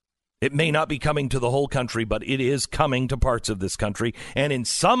 It may not be coming to the whole country, but it is coming to parts of this country. And in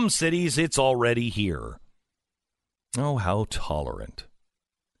some cities, it's already here. Oh, how tolerant.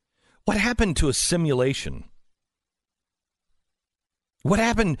 What happened to assimilation? What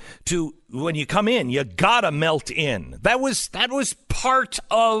happened to when you come in, you gotta melt in? That was part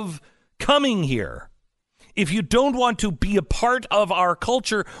of coming here. If you don't want to be a part of our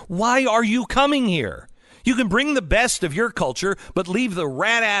culture, why are you coming here? You can bring the best of your culture, but leave the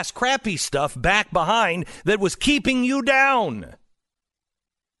rat-ass crappy stuff back behind that was keeping you down.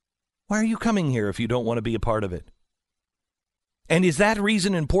 Why are you coming here if you don't want to be a part of it? And is that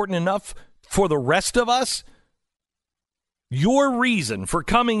reason important enough for the rest of us? Your reason for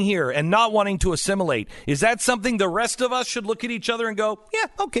coming here and not wanting to assimilate, is that something the rest of us should look at each other and go, yeah,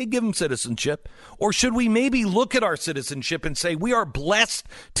 okay, give them citizenship? Or should we maybe look at our citizenship and say we are blessed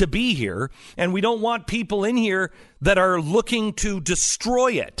to be here and we don't want people in here that are looking to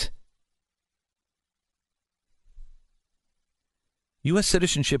destroy it? U.S.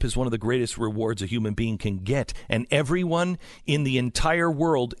 citizenship is one of the greatest rewards a human being can get, and everyone in the entire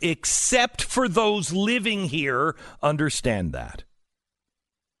world, except for those living here, understand that.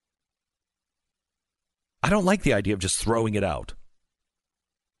 I don't like the idea of just throwing it out.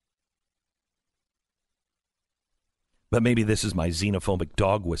 But maybe this is my xenophobic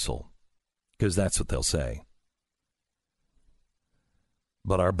dog whistle, because that's what they'll say.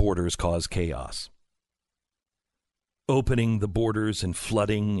 But our borders cause chaos. Opening the borders and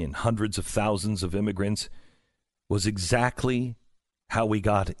flooding in hundreds of thousands of immigrants was exactly how we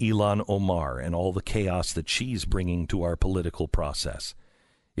got Ilhan Omar and all the chaos that she's bringing to our political process.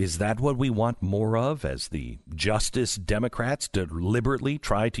 Is that what we want more of as the Justice Democrats deliberately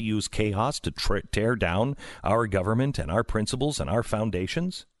try to use chaos to tear down our government and our principles and our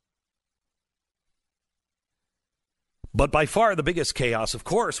foundations? But by far the biggest chaos, of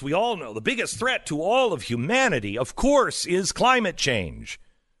course, we all know, the biggest threat to all of humanity, of course, is climate change.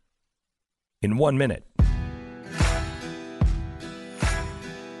 In 1 minute.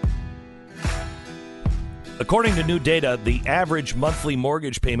 According to new data, the average monthly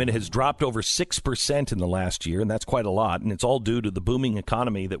mortgage payment has dropped over 6% in the last year, and that's quite a lot, and it's all due to the booming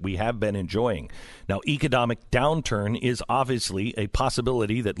economy that we have been enjoying. Now, economic downturn is obviously a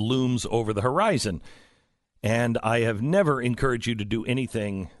possibility that looms over the horizon. And I have never encouraged you to do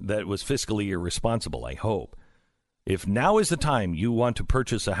anything that was fiscally irresponsible, I hope. If now is the time you want to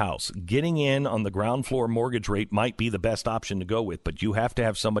purchase a house, getting in on the ground floor mortgage rate might be the best option to go with, but you have to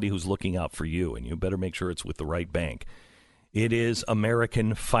have somebody who's looking out for you, and you better make sure it's with the right bank. It is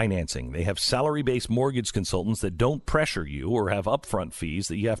American Financing. They have salary-based mortgage consultants that don't pressure you or have upfront fees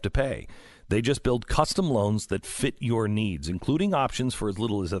that you have to pay. They just build custom loans that fit your needs, including options for as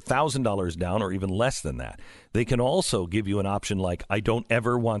little as $1,000 down or even less than that. They can also give you an option like, I don't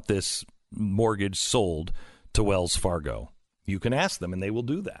ever want this mortgage sold to Wells Fargo. You can ask them, and they will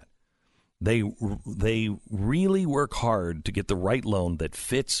do that. They really work hard to get the right loan that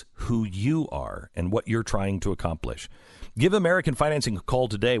fits who you are and what you're trying to accomplish. Give American Financing a call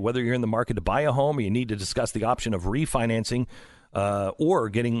today, whether you're in the market to buy a home or you need to discuss the option of refinancing or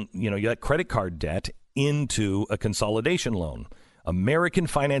getting your credit card debt into a consolidation loan. American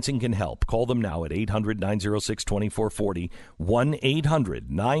Financing can help. Call them now at 800-906-2440,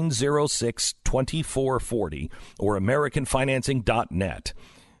 1-800-906-2440, or AmericanFinancing.net.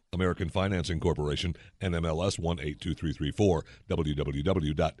 American Financing Corporation, NMLS 182334,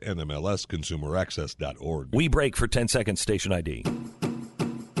 www.nmlsconsumeraccess.org. We break for 10 seconds, station ID.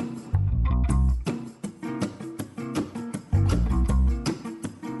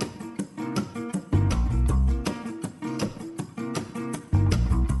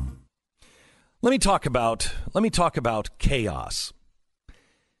 Let me talk about chaos.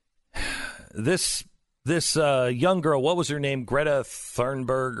 This young girl, what was her name? Greta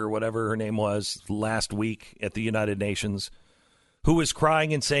Thunberg or whatever her name was last week at the United Nations, who was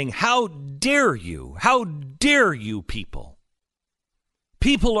crying and saying, "How dare you? How dare you people?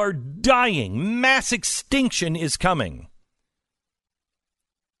 People are dying. Mass extinction is coming."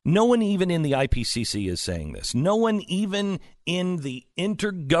 No one even in the IPCC is saying this. No one even in the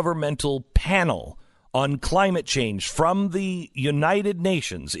Intergovernmental Panel on Climate Change from the United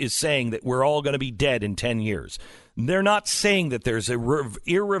Nations is saying that we're all going to be dead in 10 years. They're not saying that there's a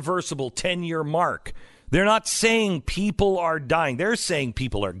irreversible 10-year mark. They're not saying people are dying. They're saying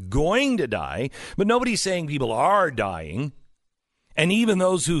people are going to die, but nobody's saying people are dying. And even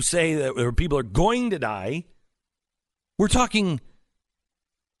those who say that people are going to die, we're talking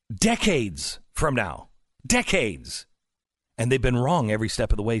decades from now. Decades. And they've been wrong every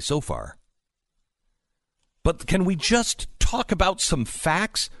step of the way so far. But can we just talk about some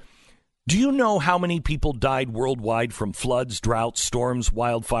facts? Do you know how many people died worldwide from floods, droughts, storms,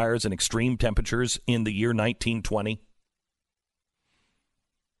 wildfires, and extreme temperatures in the year 1920?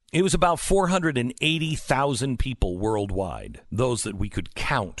 It was about 480,000 people worldwide, those that we could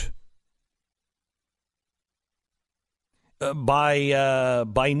count. By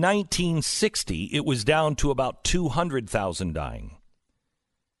 1960, it was down to about 200,000 dying.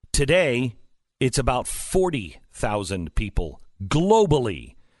 Today, it's about 40,000 people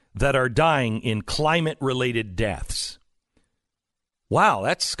globally that are dying in climate-related deaths. Wow,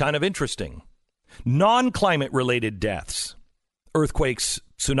 that's kind of interesting. Non-climate-related deaths, earthquakes,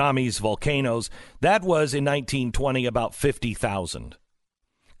 tsunamis, volcanoes, that was in 1920 about 50,000.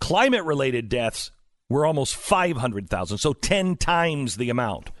 Climate-related deaths were almost 500,000, so 10 times the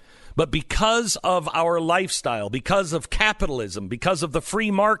amount. But because of our lifestyle, because of capitalism, because of the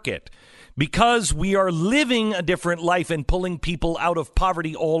free market, because we are living a different life and pulling people out of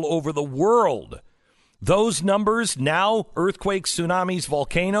poverty all over the world, those numbers now, earthquakes, tsunamis,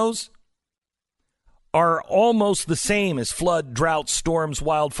 volcanoes, are almost the same as flood, drought, storms,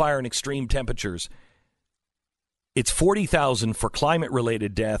 wildfire, and extreme temperatures. It's 40,000 for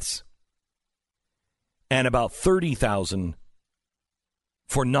climate-related deaths and about 30,000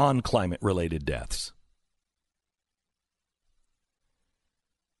 for non-climate-related deaths.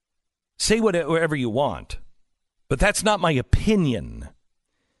 Say whatever you want, but that's not my opinion.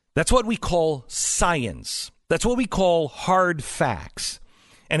 That's what we call science. That's what we call hard facts.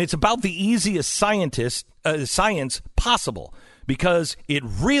 And it's about the easiest science possible, because it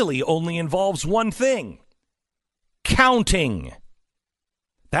really only involves one thing: counting.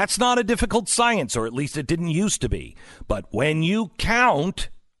 That's not a difficult science, or at least it didn't used to be. But when you count,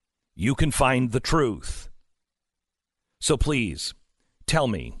 you can find the truth. So please, tell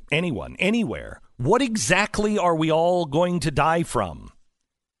me, anyone, anywhere, what exactly are we all going to die from?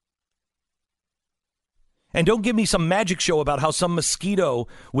 And don't give me some magic show about how some mosquito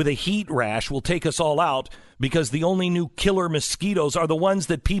with a heat rash will take us all out, because the only new killer mosquitoes are the ones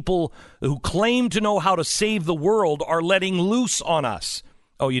that people who claim to know how to save the world are letting loose on us.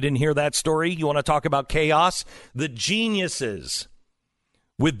 Oh, you didn't hear that story? You want to talk about chaos? The geniuses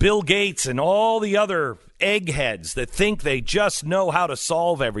with Bill Gates and all the other eggheads that think they just know how to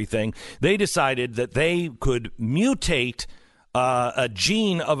solve everything, they decided that they could mutate a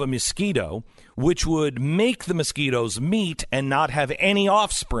gene of a mosquito, which would make the mosquitoes meet and not have any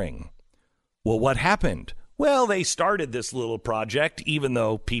offspring. Well, what happened? Well, they started this little project, even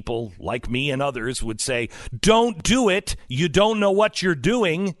though people like me and others would say, don't do it, you don't know what you're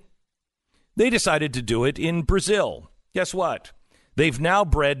doing. They decided to do it in Brazil. Guess what? They've now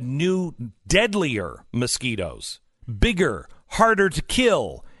bred new, deadlier mosquitoes, bigger, harder to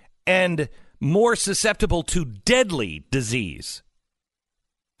kill, and more susceptible to deadly disease.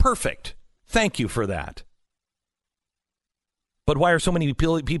 Perfect. Thank you for that. But why are so many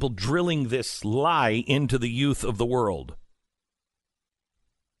people drilling this lie into the youth of the world?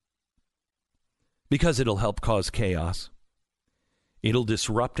 Because it'll help cause chaos. It'll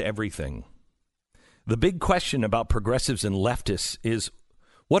disrupt everything. The big question about progressives and leftists is,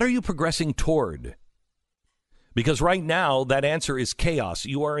 what are you progressing toward? Because right now, that answer is chaos.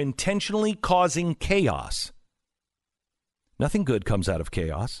 You are intentionally causing chaos. Nothing good comes out of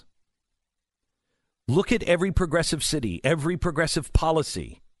chaos. Look at every progressive city, every progressive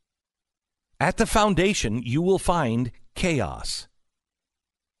policy. At the foundation, you will find chaos.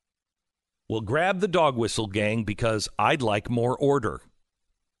 Well, grab the dog whistle, gang, because I'd like more order.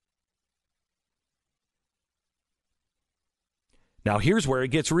 Now, here's where it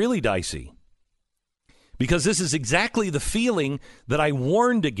gets really dicey. Because this is exactly the feeling that I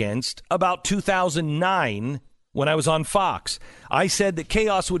warned against about 2009 when I was on Fox. I said that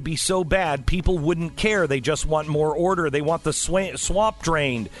chaos would be so bad, people wouldn't care. They just want more order. They want the swamp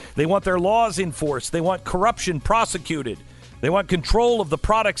drained. They want their laws enforced. They want corruption prosecuted. They want control of the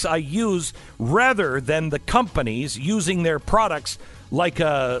products I use rather than the companies using their products like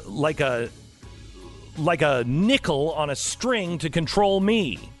a nickel on a string to control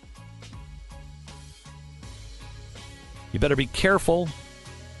me. You better be careful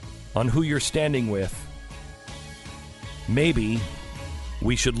on who you're standing with. Maybe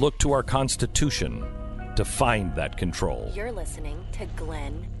we should look to our Constitution to find that control. You're listening to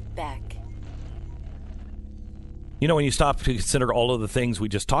Glenn Beck. You know, when you stop to consider all of the things we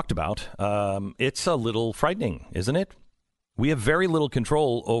just talked about, it's a little frightening, isn't it? We have very little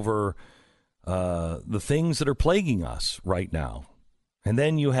control over the things that are plaguing us right now. And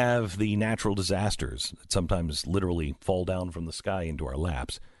then you have the natural disasters that sometimes literally fall down from the sky into our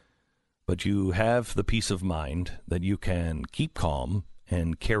laps. But you have the peace of mind that you can keep calm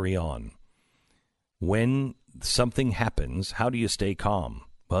and carry on. When something happens, how do you stay calm?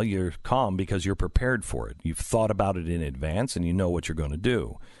 Well, you're calm because you're prepared for it. You've thought about it in advance and you know what you're going to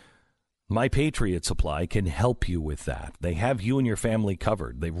do. My Patriot Supply can help you with that. They have you and your family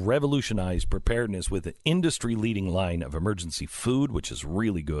covered. They've revolutionized preparedness with an industry-leading line of emergency food, which is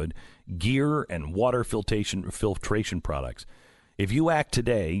really good, gear, and water filtration products. If you act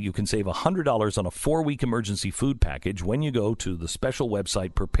today, you can save $100 on a 4-week emergency food package when you go to the special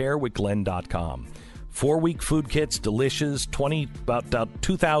website preparewithglenn.com. 4-week food kits, delicious, about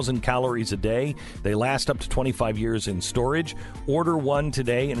 2,000 calories a day. They last up to 25 years in storage. Order one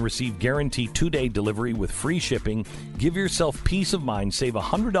today and receive guaranteed 2-day delivery with free shipping. Give yourself peace of mind. Save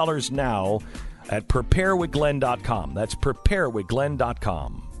 $100 now at preparewithglenn.com. That's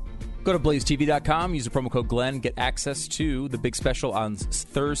preparewithglenn.com. Go to blazetv.com, use the promo code Glenn, get access to the big special on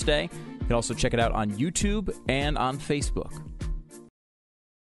Thursday. You can also check it out on YouTube and on Facebook.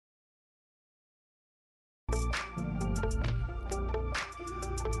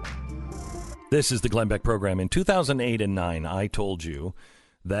 This is the Glenn Beck program. In 2008 and 2009, I told you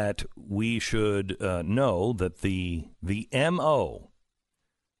that we should know that the MO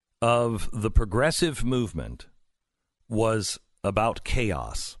of the progressive movement was about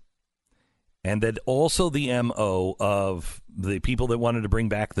chaos, and that also the MO of the people that wanted to bring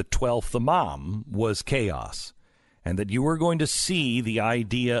back the 12th Imam was chaos, and that you were going to see the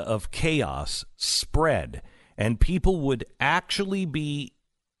idea of chaos spread, and people would actually be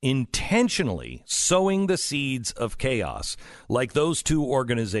intentionally sowing the seeds of chaos like those two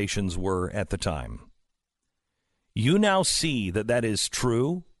organizations were at the time. You now see that that is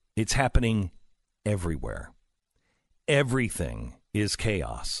true. It's happening everywhere. Everything is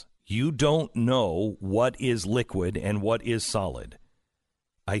chaos. You don't know what is liquid and what is solid.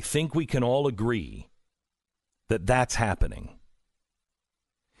 I think we can all agree that that's happening.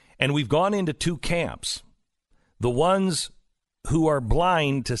 And we've gone into two camps. The ones who are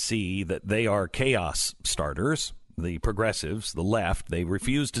blind to see that they are chaos starters, the progressives, the left, they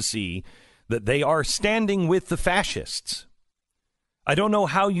refuse to see that they are standing with the fascists. I don't know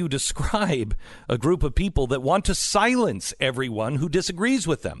how you describe a group of people that want to silence everyone who disagrees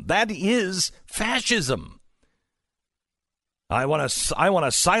with them. That is fascism. I want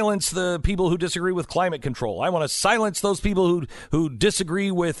to silence the people who disagree with climate control. I want to silence those people who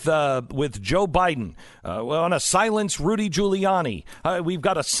disagree with Joe Biden. We want to silence Rudy Giuliani. We've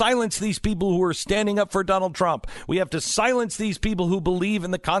got to silence these people who are standing up for Donald Trump. We have to silence these people who believe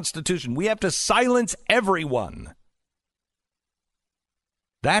in the Constitution. We have to silence everyone.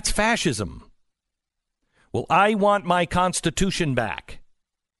 That's fascism. Well, I want my Constitution back.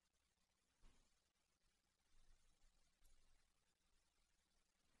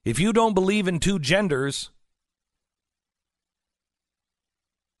 If you don't believe in two genders,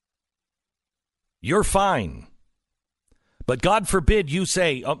 you're fine. But God forbid you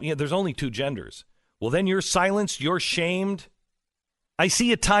say, oh, yeah, there's only two genders. Well, then you're silenced, you're shamed. I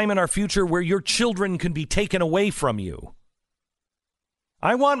see a time in our future where your children can be taken away from you.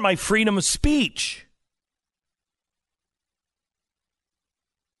 I want my freedom of speech.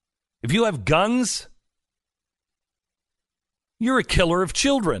 If you have guns, you're a killer of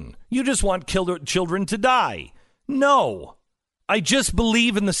children. You just want children to die. No, I just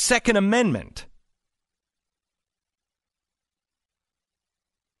believe in the Second Amendment.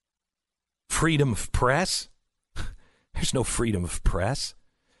 Freedom of press? There's no freedom of press.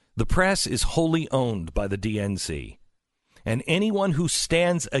 The press is wholly owned by the DNC. And anyone who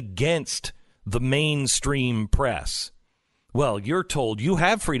stands against the mainstream press, well, you're told you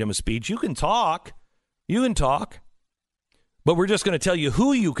have freedom of speech. You can talk. You can talk. But we're just going to tell you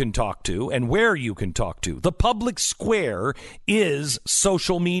who you can talk to and where you can talk to. The public square is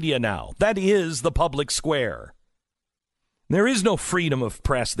social media now. That is the public square. There is no freedom of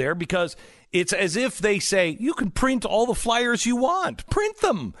press there because it's as if they say, you can print all the flyers you want. Print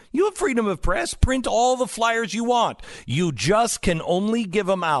them. You have freedom of press. Print all the flyers you want. You just can only give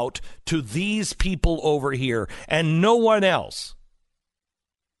them out to these people over here and no one else.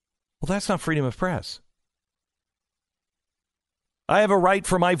 Well, that's not freedom of press. I have a right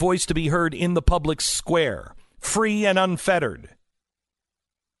for my voice to be heard in the public square, free and unfettered.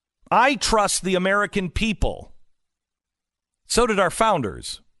 I trust the American people. So did our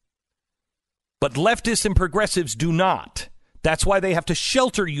founders. But leftists and progressives do not. That's why they have to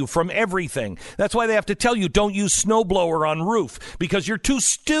shelter you from everything. That's why they have to tell you don't use snowblower on roof, because you're too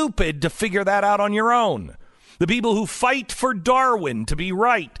stupid to figure that out on your own. The people who fight for Darwin to be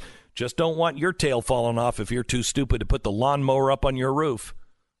right just don't want your tail falling off if you're too stupid to put the lawnmower up on your roof.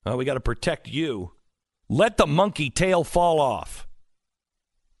 We got to protect you. Let the monkey tail fall off.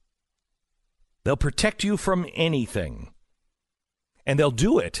 They'll protect you from anything. And they'll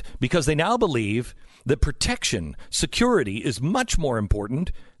do it because they now believe that protection, security, is much more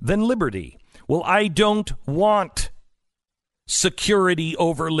important than liberty. Well, I don't want security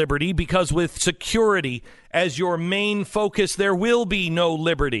over liberty, because with security as your main focus, there will be no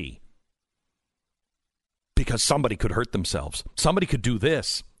liberty. Because somebody could hurt themselves. Somebody could do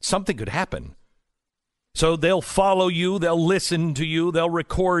this. Something could happen. So they'll follow you. They'll listen to you. They'll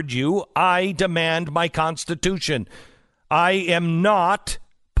record you. I demand my Constitution. I am not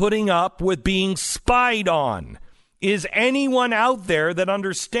putting up with being spied on. Is anyone out there that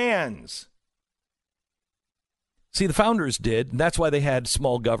understands? See, the founders did, and that's why they had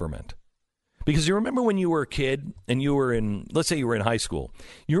small government. Because you remember when you were a kid and you were in, let's say you were in high school,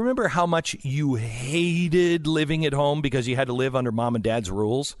 you remember how much you hated living at home because you had to live under mom and dad's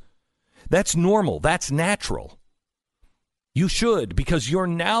rules? That's normal. That's natural. You should, because you're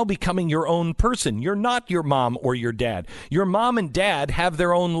now becoming your own person. You're not your mom or your dad. Your mom and dad have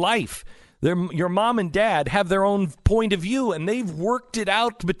their own life. Your mom and dad have their own point of view, and they've worked it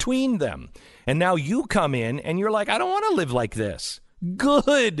out between them. And now you come in and you're like, I don't want to live like this.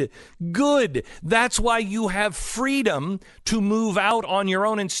 Good. That's why you have freedom to move out on your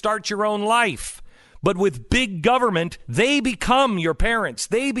own and start your own life. But with big government, they become your parents.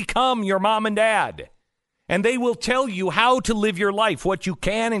 They become your mom and dad. And they will tell you how to live your life, what you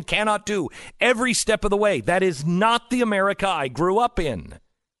can and cannot do, every step of the way. That is not the America I grew up in.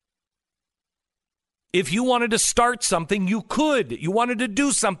 If you wanted to start something, you could. You wanted to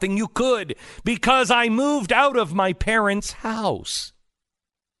do something, you could. Because I moved out of my parents' house.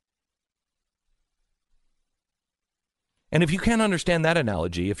 And if you can't understand that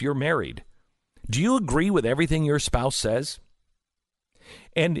analogy, if you're married, do you agree with everything your spouse says?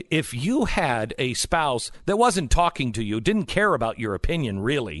 And if you had a spouse that wasn't talking to you, didn't care about your opinion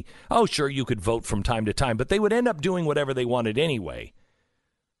really, oh, sure, you could vote from time to time, but they would end up doing whatever they wanted anyway.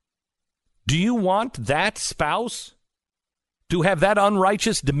 Do you want that spouse to have that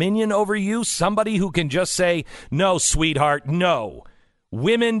unrighteous dominion over you? Somebody who can just say, no, sweetheart, no.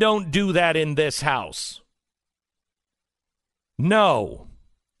 Women don't do that in this house. No.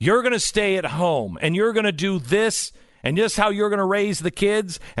 You're going to stay at home, and you're going to do this, and this is how you're going to raise the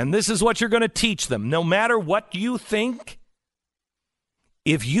kids, and this is what you're going to teach them. No matter what you think,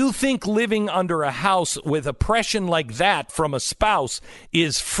 if you think living under a house with oppression like that from a spouse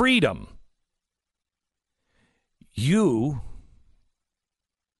is freedom, you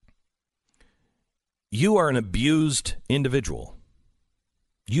are an abused individual.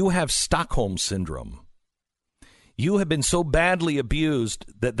 You have Stockholm syndrome. You have been so badly abused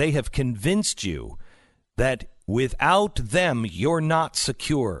that they have convinced you that without them, you're not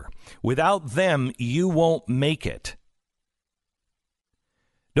secure. Without them, you won't make it.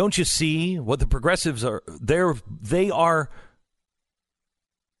 Don't you see what the progressives are? They are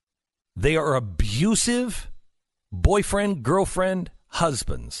abusive boyfriend, girlfriend,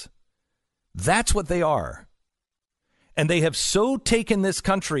 husbands. That's what they are. And they have so taken this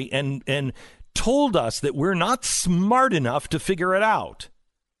country and told us that we're not smart enough to figure it out.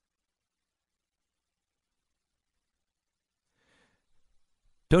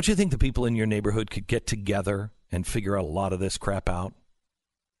 Don't you think the people in your neighborhood could get together and figure a lot of this crap out?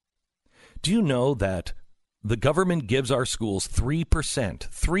 Do you know that the government gives our schools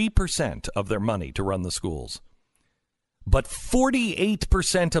 3% of their money to run the schools? But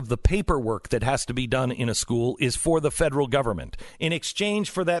 48% of the paperwork that has to be done in a school is for the federal government. In exchange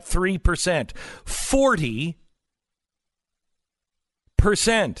for that 3%, 40%.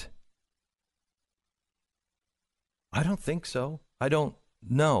 I don't think so. I don't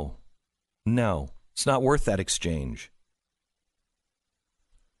know. No, it's not worth that exchange.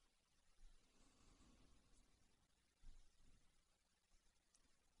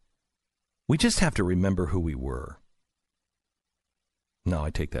 We just have to remember who we were. No,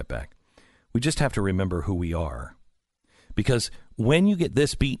 I take that back. We just have to remember who we are. Because when you get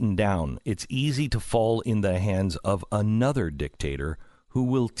this beaten down, it's easy to fall in the hands of another dictator who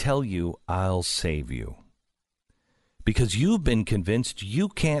will tell you, I'll save you. Because you've been convinced you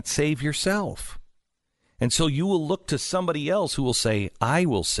can't save yourself. And so you will look to somebody else who will say, I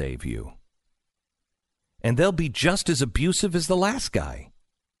will save you. And they'll be just as abusive as the last guy.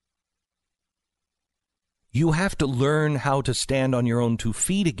 You have to learn how to stand on your own 2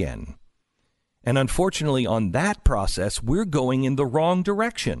 feet again. And unfortunately, on that process, we're going in the wrong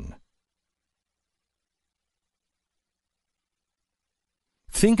direction.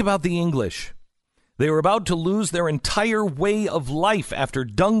 Think about the English. They were about to lose their entire way of life after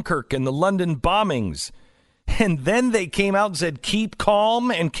Dunkirk and the London bombings. And then they came out and said, keep calm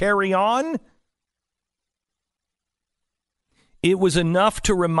and carry on. It was enough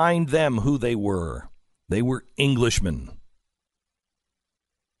to remind them who they were. They were Englishmen.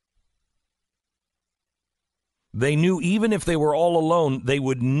 They knew even if they were all alone, they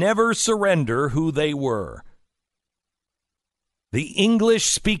would never surrender who they were. The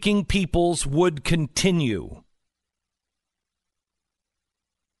English-speaking peoples would continue.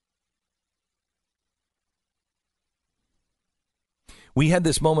 We had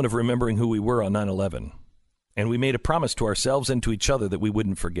this moment of remembering who we were on 9/11, and we made a promise to ourselves and to each other that we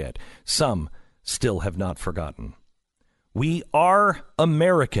wouldn't forget. Some still have not forgotten. We are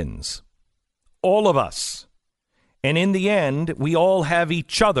Americans, all of us. And in the end, we all have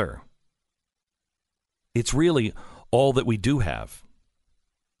each other. It's really all that we do have.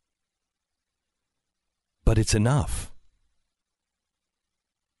 But it's enough.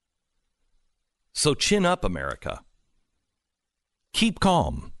 So chin up, America. Keep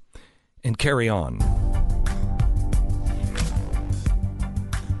calm and carry on.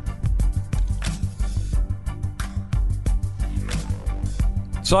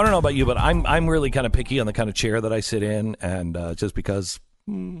 So I don't know about you, but I'm really kind of picky on the kind of chair that I sit in, and just because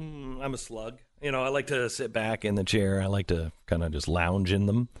I'm a slug. You know, I like to sit back in the chair. I like to kind of just lounge in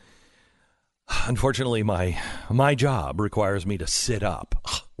them. Unfortunately, my job requires me to sit up.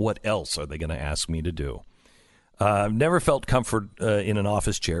 What else are they going to ask me to do? I've never felt comfort in an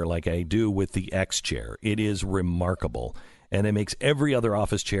office chair like I do with the X chair. It is remarkable, and it makes every other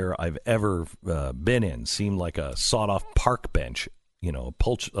office chair I've ever been in seem like a sawed-off park bench, you know,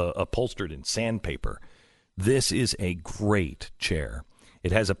 upholstered in sandpaper. This is a great chair.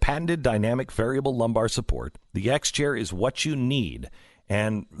 It has a patented dynamic variable lumbar support. The X chair is what you need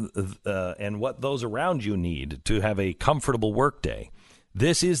and what those around you need to have a comfortable workday.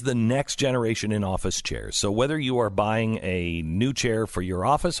 This is the next generation in office chairs. So whether you are buying a new chair for your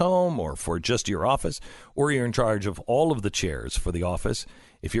office home or for just your office, or you're in charge of all of the chairs for the office,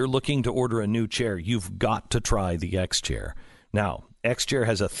 if you're looking to order a new chair, you've got to try the X chair. Now, X chair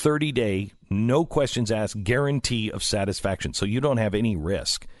has a 30-day, no questions asked guarantee of satisfaction, so you don't have any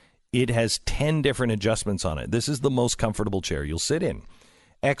risk. It has 10 different adjustments on it. This is the most comfortable chair you'll sit in.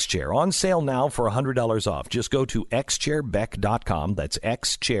 X chair on sale now for $100 off. Just go to xchairbeck.com. That's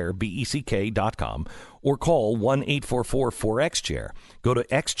xchairbeck.com, or call 1-844-4XChair. Go to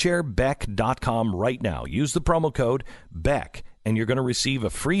xchairbeck.com right now. Use the promo code BECK, and you're going to receive a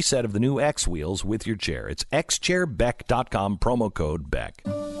free set of the new X wheels with your chair. It's xchairbeck.com, promo code BECK.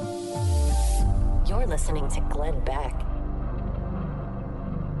 You're listening to Glenn Beck.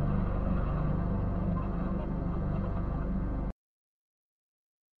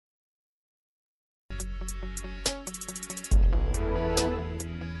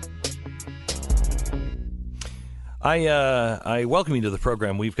 I welcome you to the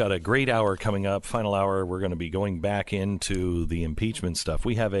program. We've got a great hour coming up. Final hour. We're going to be going back into the impeachment stuff.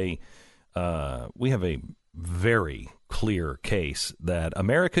 We have a very clear case that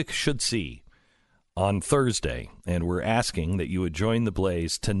America should see on Thursday, and we're asking that you would join the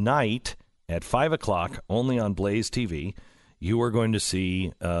Blaze tonight at 5:00 only on Blaze TV. You are going to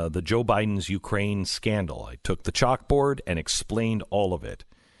see the Joe Biden's Ukraine scandal. I took the chalkboard and explained all of it.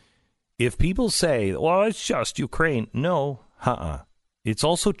 If people say, well, it's just Ukraine, no, it's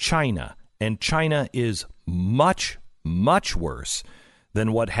also China, and China is much, much worse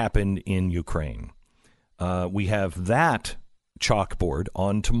than what happened in Ukraine. We have that chalkboard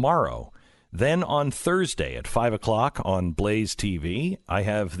on tomorrow. Then on Thursday at 5:00 on Blaze TV, I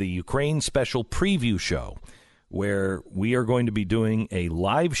have the Ukraine special preview show where we are going to be doing a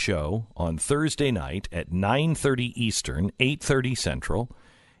live show on Thursday night at 9:30 Eastern, 8:30 Central,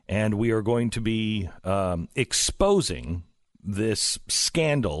 and we are going to be exposing this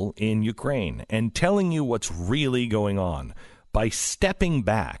scandal in Ukraine and telling you what's really going on by stepping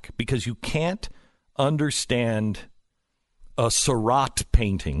back, because you can't understand a Seurat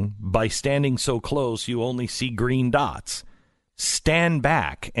painting by standing so close you only see green dots. Stand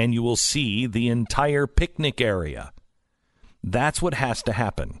back and you will see the entire picnic area. That's what has to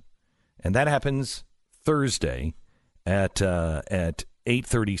happen. And that happens Thursday at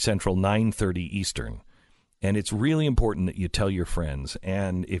 8:30 Central, 9:30 Eastern. And it's really important that you tell your friends.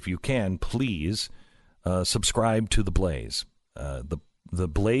 And if you can, please subscribe to The Blaze. The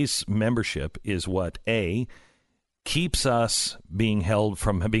Blaze membership is what, A, keeps us being held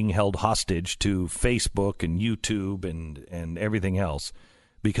hostage to Facebook and YouTube and everything else,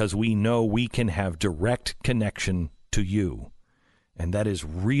 because we know we can have direct connection to you. And that is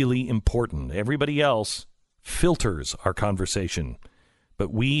really important. Everybody else filters our conversation,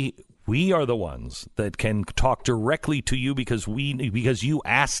 but we are the ones that can talk directly to you because you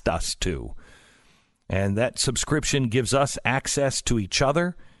asked us to. And that subscription gives us access to each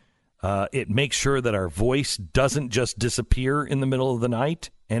other. It makes sure that our voice doesn't just disappear in the middle of the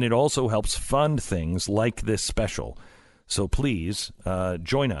night, and it also helps fund things like this special. So please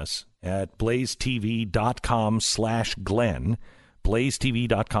join us at blazetv.com/Glenn,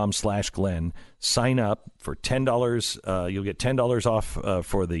 blazetv.com/Glenn. Sign up for $10. You'll get $10 off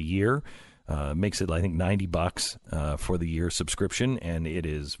for the year. Makes it, I think, $90 for the year subscription, and it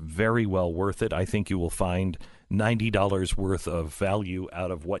is very well worth it. I think you will find $90 worth of value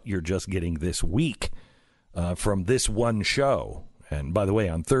out of what you're just getting this week from this one show. And by the way,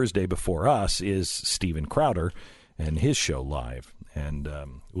 on Thursday before us is Steven Crowder and his show live, and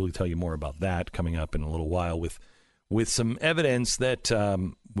we'll tell you more about that coming up in a little while with some evidence that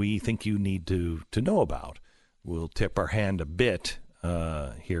we think you need to know about. We'll tip our hand a bit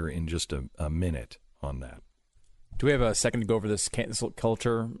here in just a minute on that. Do we have a second to go over this cancel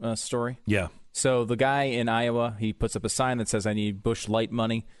culture story? Yeah. So the guy in Iowa, he puts up a sign that says, "I need Bush Light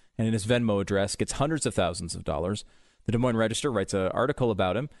money," and in his Venmo address gets hundreds of thousands of dollars. The Des Moines Register writes an article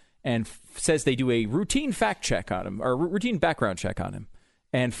about him and says they do a routine fact check on him, or routine background check on him,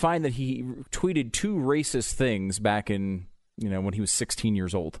 and find that he tweeted two racist things back in, when he was 16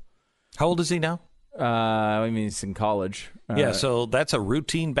 years old. How old is he now? He's in college. Yeah, so that's a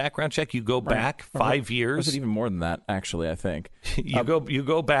routine background check. You go back 5 years. Or is it even more than that? Actually, I think you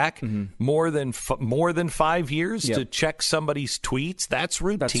go back more than 5 years to check somebody's tweets. That's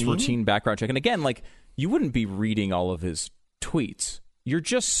routine. That's routine background check. And again, you wouldn't be reading all of his tweets. You're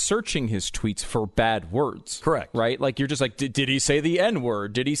just searching his tweets for bad words. Correct. Right? You're just did he say the N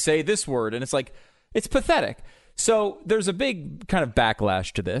word? Did he say this word? And it's pathetic. So there's a big kind of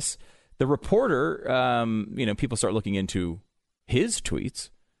backlash to this. The reporter, people start looking into his tweets.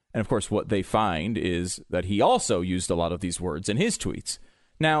 And, of course, what they find is that he also used a lot of these words in his tweets.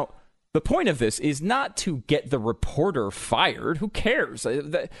 Now, the point of this is not to get the reporter fired. Who cares?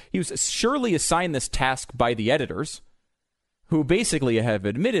 He was surely assigned this task by the editors, who basically have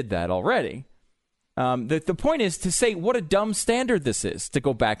admitted that already. The point is to say what a dumb standard this is, to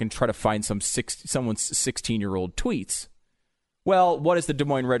go back and try to find someone's 16-year-old tweets. Well, what does the Des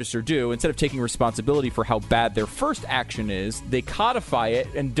Moines Register do? Instead of taking responsibility for how bad their first action is, they codify it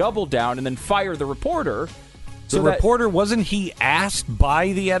and double down and then fire the reporter. Reporter, wasn't he asked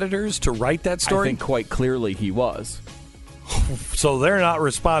by the editors to write that story? I think quite clearly he was. So they're not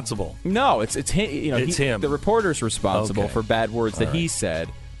responsible. No, it's him. It's him. The reporter's responsible for bad words that he said.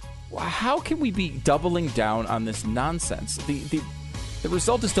 How can we be doubling down on this nonsense? The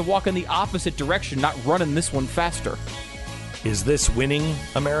result is to walk in the opposite direction, not running this one faster. Is this winning,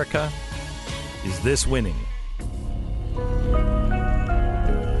 America? Is this winning?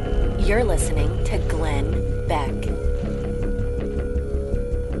 You're listening to Glenn Beck.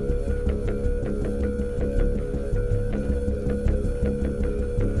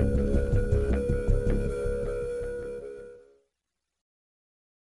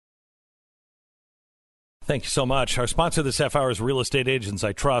 Thank you so much. Our sponsor this half hour is Real Estate Agents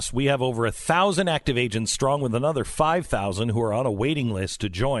I Trust. We have over 1,000 active agents strong with another 5,000 who are on a waiting list to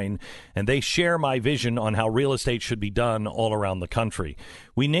join, and they share my vision on how real estate should be done all around the country.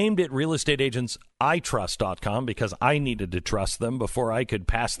 We named it realestateagentsitrust.com because I needed to trust them before I could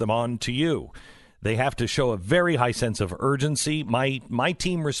pass them on to you. They have to show a very high sense of urgency. My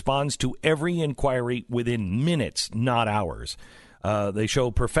team responds to every inquiry within minutes, not hours. They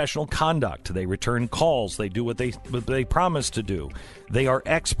show professional conduct. They return calls. They do what they promise to do. They are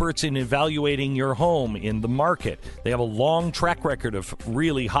experts in evaluating your home in the market. They have a long track record of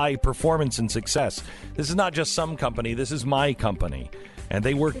really high performance and success. This is not just some company. This is my company. And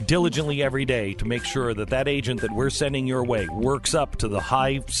they work diligently every day to make sure that that agent that we're sending your way works up to the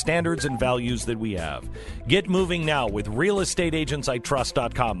high standards and values that we have. Get moving now with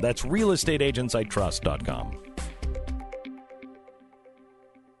realestateagentsitrust.com. That's realestateagentsitrust.com.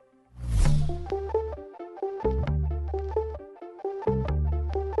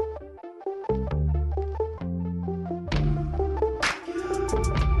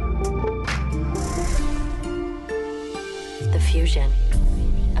 The fusion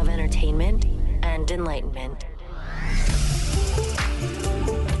of entertainment and enlightenment.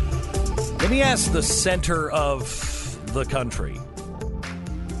 Let me ask the center of the country.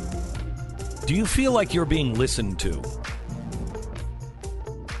 Do you feel like you're being listened to?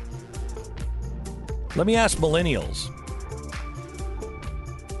 Let me ask millennials.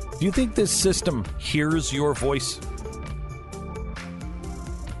 Do you think this system hears your voice?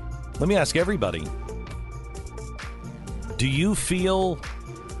 Let me ask everybody. Do you feel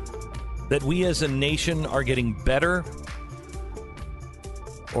that we as a nation are getting better?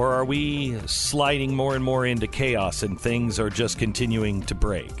 Or are we sliding more and more into chaos and things are just continuing to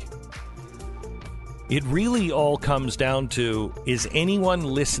break? It really all comes down to, is anyone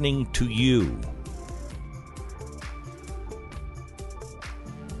listening to you?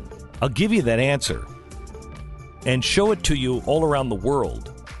 I'll give you that answer and show it to you all around the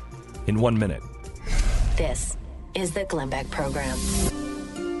world in 1 minute. This is the Glenn Beck Program.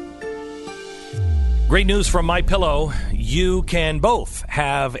 Great news from MyPillow. You can both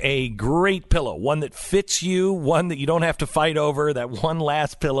have a great pillow, one that fits you, one that you don't have to fight over, that one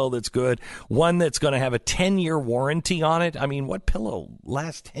last pillow that's good, one that's going to have a 10-year warranty on it. I mean, what pillow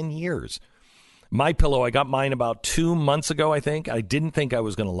lasts 10 years? MyPillow, I got mine about 2 months ago, I think. I didn't think I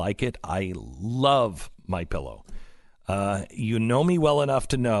was going to like it. I love MyPillow. You know me well enough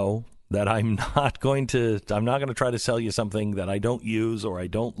to know that I'm not going to try to sell you something that I don't use or I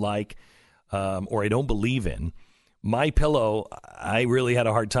don't like. Or I don't believe in. MyPillow, I really had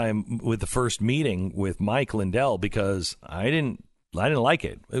a hard time with the first meeting with Mike Lindell because I didn't like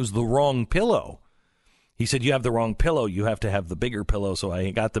it. It was the wrong pillow. He said, you have the wrong pillow. You have to have the bigger pillow. So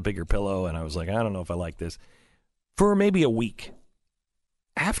I got the bigger pillow, and I was like, I don't know if I like this. For maybe a week.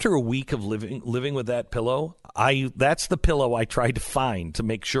 After a week of living with that pillow, that's the pillow I tried to find to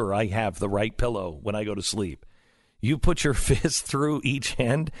make sure I have the right pillow when I go to sleep. You put your fist through each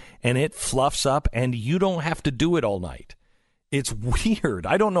end, and it fluffs up, and you don't have to do it all night. It's weird.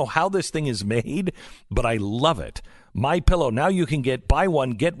 I don't know how this thing is made, but I love it. MyPillow. Now you can buy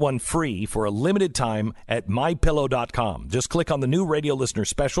one, get one free for a limited time at MyPillow.com. Just click on the new radio listener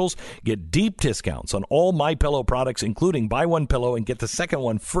specials. Get deep discounts on all MyPillow products, including buy one pillow and get the second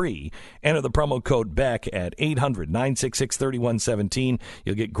one free. Enter the promo code BECK at 800-966-3117.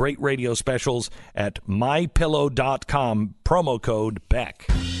 You'll get great radio specials at MyPillow.com. Promo code BECK.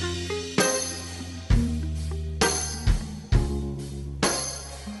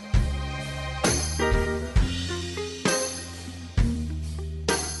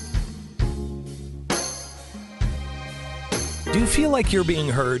 Do you feel like you're being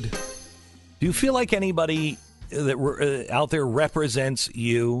heard? Do you feel like anybody that out there represents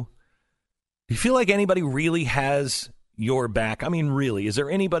you? Do you feel like anybody really has your back? I mean, really, is there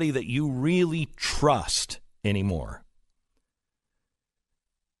anybody that you really trust anymore?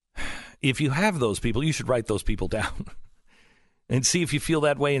 If you have those people, you should write those people down and see if you feel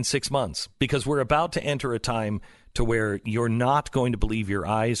that way in 6 months, because we're about to enter a time to where you're not going to believe your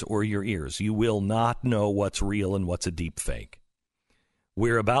eyes or your ears. You will not know what's real and what's a deep fake.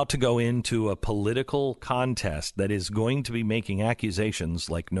 We're about to go into a political contest that is going to be making accusations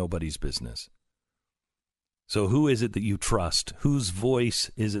like nobody's business. So who is it that you trust? Whose voice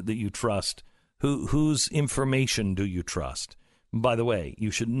is it that you trust? Whose information do you trust? By the way,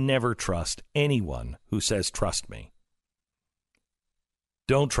 you should never trust anyone who says, trust me.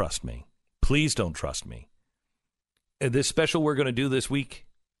 Don't trust me. Please don't trust me. This special we're going to do this week,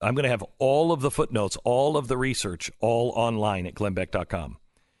 I'm going to have all of the footnotes, all of the research, all online at glennbeck.com.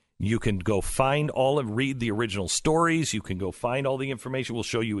 You can go find read the original stories. You can go find all the information. We'll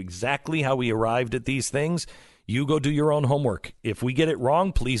show you exactly how we arrived at these things. You go do your own homework. If we get it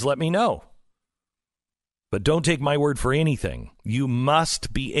wrong, please let me know. But don't take my word for anything. You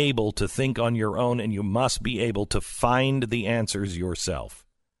must be able to think on your own, and you must be able to find the answers yourself.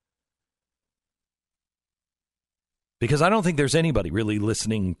 Because I don't think there's anybody really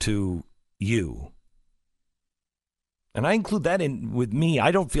listening to you. And I include that in with me.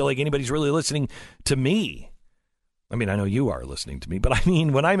 I don't feel like anybody's really listening to me. I mean, I know you are listening to me, but I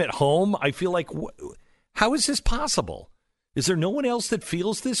mean, when I'm at home, I feel like, how is this possible? Is there no one else that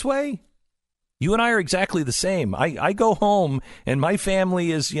feels this way? You and I are exactly the same. I go home and my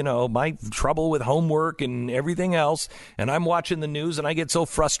family is, my trouble with homework and everything else. And I'm watching the news and I get so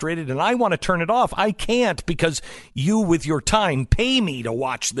frustrated and I want to turn it off. I can't because you, with your time, pay me to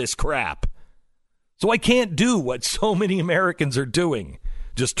watch this crap. So I can't do what so many Americans are doing.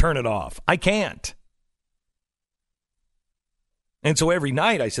 Just turn it off. I can't. And so every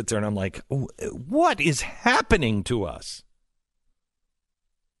night I sit there and I'm like, what is happening to us?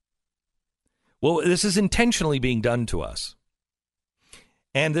 Well, this is intentionally being done to us.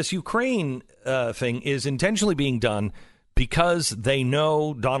 And this Ukraine thing is intentionally being done because they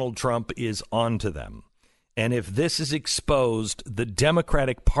know Donald Trump is onto them. And if this is exposed, the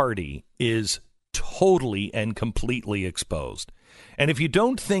Democratic Party is totally and completely exposed. And if you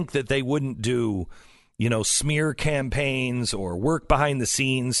don't think that they wouldn't do, smear campaigns or work behind the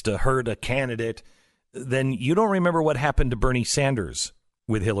scenes to hurt a candidate, then you don't remember what happened to Bernie Sanders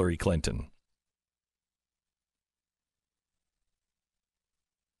with Hillary Clinton.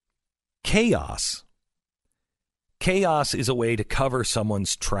 Chaos. Chaos is a way to cover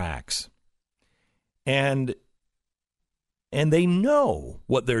someone's tracks. And they know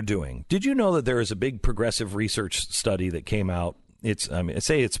what they're doing. Did you know that there is a big progressive research study that came out? I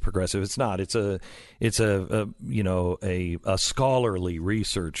say it's progressive. It's not. It's a scholarly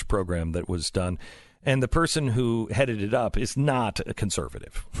research program that was done. And the person who headed it up is not a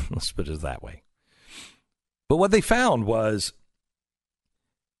conservative. Let's put it that way. But what they found was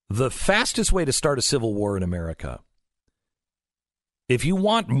the fastest way to start a civil war in America, if you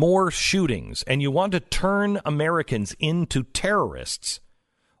want more shootings and you want to turn Americans into terrorists,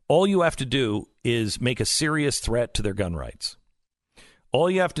 all you have to do is make a serious threat to their gun rights. All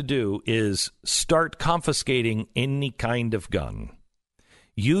you have to do is start confiscating any kind of gun.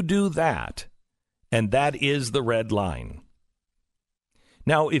 You do that, and that is the red line.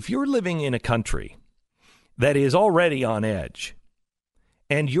 Now, if you're living in a country that is already on edge,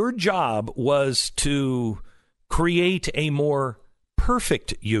 and your job was to create a more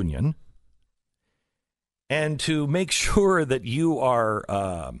perfect union and to make sure that you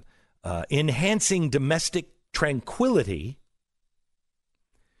are enhancing domestic tranquility,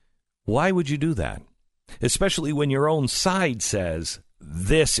 why would you do that? Especially when your own side says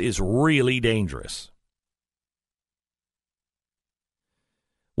this is really dangerous.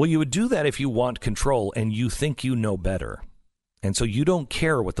 Well, you would do that if you want control and you think you know better. And so you don't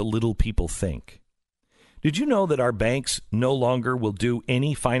care what the little people think. Did you know that our banks no longer will do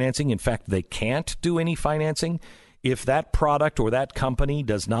any financing? In fact, they can't do any financing if that product or that company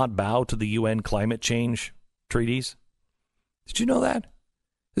does not bow to the UN climate change treaties. Did you know that?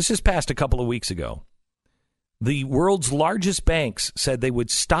 This just passed a couple of weeks ago. The world's largest banks said they would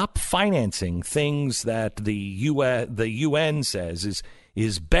stop financing things that the UN says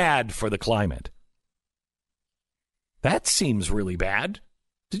is bad for the climate. That seems really bad.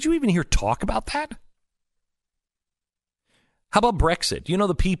 Did you even hear talk about that? How about Brexit? You know,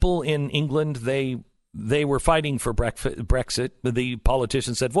 the people in England, they were fighting for Brexit. The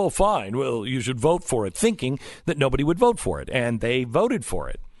politicians said, well, fine, well, you should vote for it, thinking that nobody would vote for it. And they voted for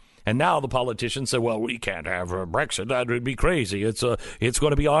it. And now the politicians say, well, we can't have Brexit. That would be crazy. It's going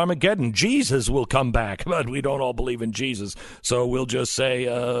to be Armageddon. Jesus will come back. But we don't all believe in Jesus. So we'll just say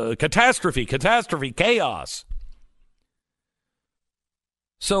catastrophe, chaos.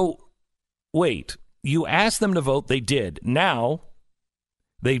 So, wait, you asked them to vote, they did. Now,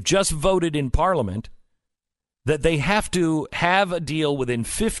 they've just voted in Parliament that they have to have a deal within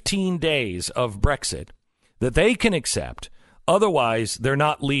 15 days of Brexit that they can accept. Otherwise, they're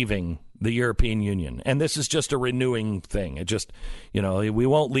not leaving the European Union. And this is just a renewing thing. It just, we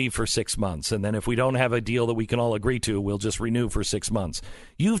won't leave for 6 months. And then if we don't have a deal that we can all agree to, we'll just renew for 6 months.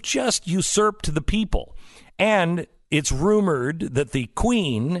 You've just usurped the people. And it's rumored that the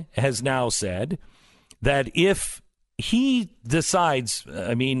Queen has now said that if he decides,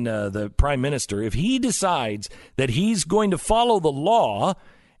 the Prime Minister, if he decides that he's going to follow the law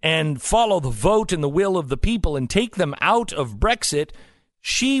and follow the vote and the will of the people and take them out of Brexit,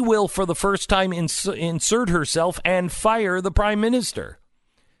 she will, for the first time, insert herself and fire the Prime Minister.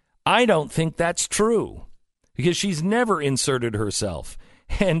 I don't think that's true because she's never inserted herself.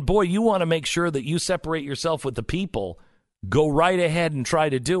 And boy, you want to make sure that you separate yourself with the people. Go right ahead and try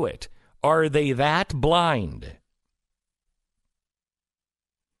to do it. Are they that blind?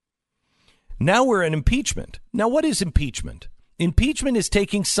 Now we're in impeachment. Now, what is impeachment? Impeachment is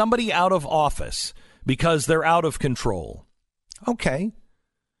taking somebody out of office because they're out of control. Okay.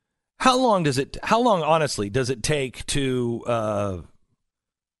 How long, honestly, does it take to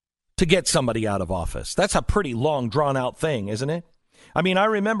get somebody out of office? That's a pretty long, drawn-out thing, isn't it? I mean, I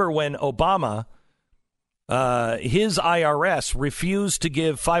remember when Obama, his IRS refused to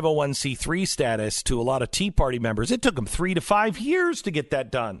give 501c3 status to a lot of Tea Party members. It took them 3 to 5 years to get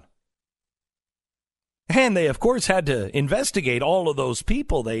that done. And they, of course, had to investigate all of those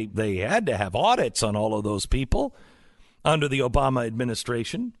people. They had to have audits on all of those people under the Obama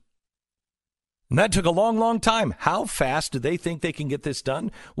administration. And that took a long, long time. How fast do they think they can get this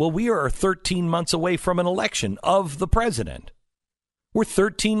done? Well, we are 13 months away from an election of the president. We're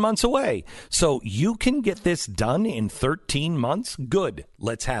 13 months away. So you can get this done in 13 months? Good.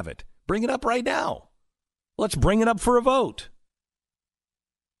 Let's have it. Bring it up right now. Let's bring it up for a vote.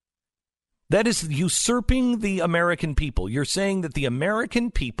 That is usurping the American people. You're saying that the American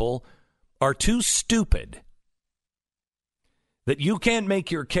people are too stupid, that you can't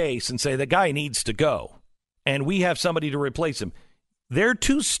make your case and say the guy needs to go and we have somebody to replace him. They're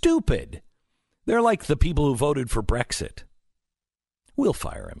too stupid. They're like the people who voted for Brexit. We'll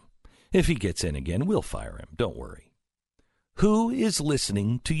fire him. If he gets in again, we'll fire him. Don't worry. Who is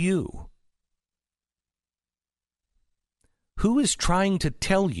listening to you? Who is trying to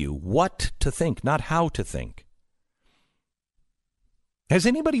tell you what to think, not how to think? Has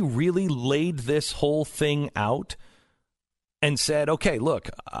anybody really laid this whole thing out and said, okay, look,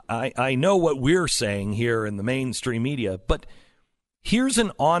 I know what we're saying here in the mainstream media, but here's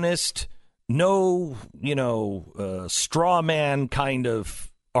an honest, no, straw man kind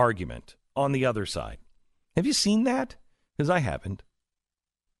of argument on the other side. Have you seen that? Because I haven't.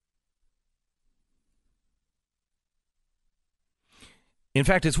 In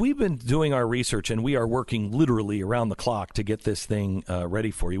fact, as we've been doing our research, and we are working literally around the clock to get this thing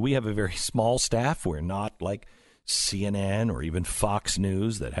ready for you, we have a very small staff. We're not like CNN or even Fox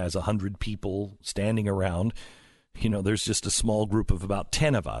News that has 100 people standing around. There's just a small group of about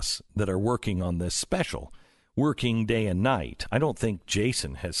 10 of us that are working on this special, working day and night. I don't think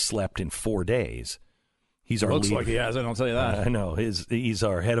Jason has slept in 4 days. He's our looks lead. Like he has. I don't tell you that. I know. He's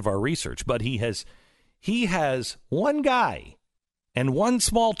our head of our research, but he has one guy and one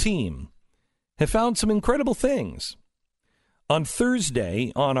small team have found some incredible things. On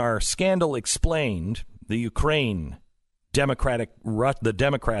Thursday, on our Scandal Explained, the Ukraine the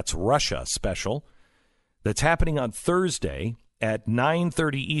Democrats' Russia special that's happening on Thursday at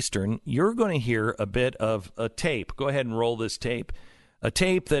 9:30 Eastern, you're going to hear a bit of a tape. Go ahead and roll this tape. A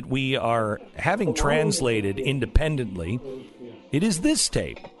tape that we are having translated independently. It is this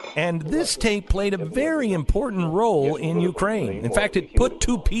tape. And this tape played a very important role in Ukraine. In fact, it put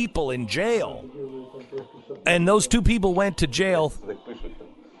 2 people in jail. And those 2 people went to jail.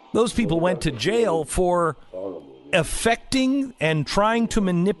 Those people went to jail for affecting and trying to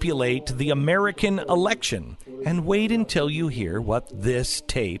manipulate the American election. And wait until you hear what they're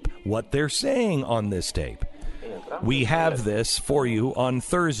saying on this tape. We have this for you on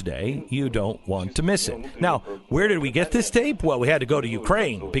Thursday. You don't want to miss it. Now, where did we get this tape? Well, we had to go to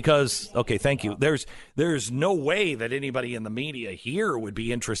Ukraine because, okay, thank you. There's no way that anybody in the media here would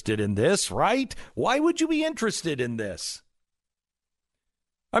be interested in this, right? Why would you be interested in this?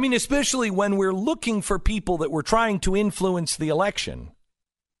 I mean, especially when we're looking for people that we're trying to influence the election.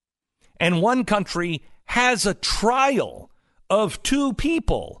 And one country has a trial of 2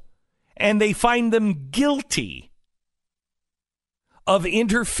 people, and they find them guilty of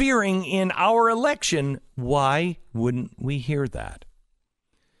interfering in our election. Why wouldn't we hear that?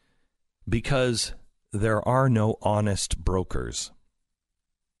 Because there are no honest brokers.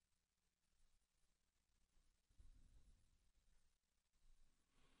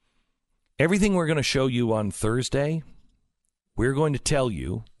 Everything we're going to show you on Thursday, we're going to tell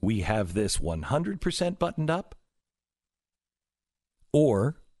you we have this 100% buttoned up,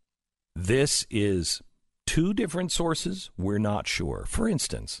 or this is 2 different sources, we're not sure. For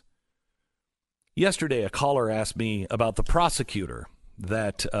instance, yesterday a caller asked me about the prosecutor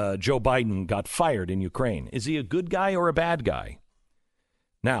that Joe Biden got fired in Ukraine. Is he a good guy or a bad guy?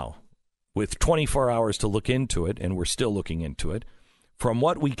 Now, with 24 hours to look into it, and we're still looking into it, from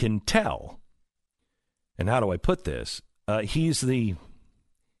what we can tell, and how do I put this, he's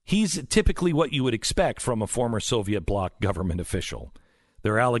typically what you would expect from a former Soviet bloc government official.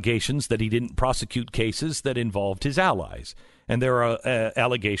 There are allegations that he didn't prosecute cases that involved his allies. And there are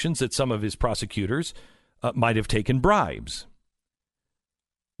allegations that some of his prosecutors might have taken bribes.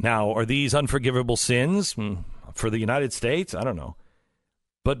 Now, are these unforgivable sins for the United States? I don't know.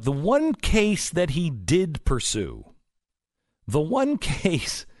 But the one case that he did pursue, the one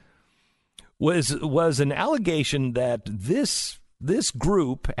case was an allegation that this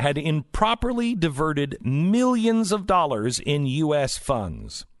group had improperly diverted millions of dollars in U.S.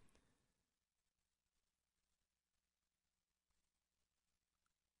 funds.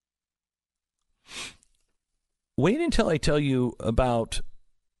 Wait until I tell you about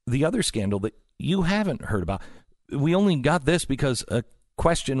the other scandal that you haven't heard about. We only got this because a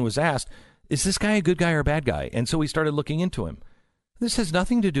question was asked, is this guy a good guy or a bad guy? And so we started looking into him. This has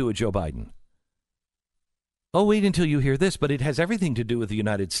nothing to do with Joe Biden. Oh, wait until you hear this, but it has everything to do with the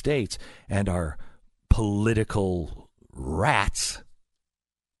United States and our political rats.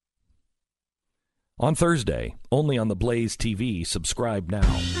 On Thursday, only on the Blaze TV. Subscribe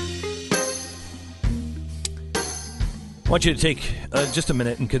now. I want you to take just a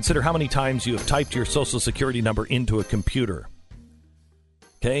minute and consider how many times you have typed your Social Security number into a computer.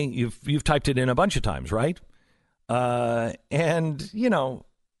 Okay, you've typed it in a bunch of times, right? And, you know,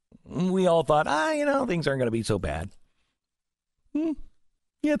 we all thought, things aren't going to be so bad.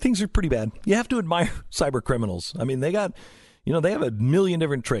 Yeah, things are pretty bad. You have to admire cyber criminals. I mean, they have a million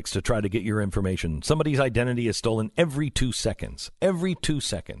different tricks to try to get your information. Somebody's identity is stolen every 2 seconds. Every 2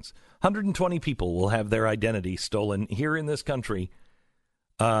 seconds. 120 people will have their identity stolen here in this country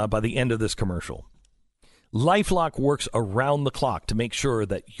by the end of this commercial. LifeLock works around the clock to make sure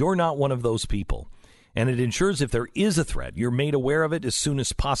that you're not one of those people. And it ensures if there is a threat, you're made aware of it as soon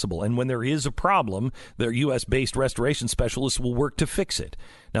as possible. And when there is a problem, their U.S.-based restoration specialists will work to fix it.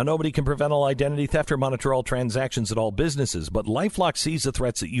 Now, nobody can prevent all identity theft or monitor all transactions at all businesses, but LifeLock sees the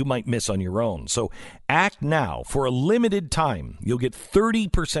threats that you might miss on your own. So act now. For a limited time, you'll get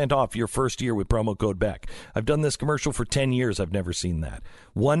 30% off your first year with promo code BECK. I've done this commercial for 10 years. I've never seen that.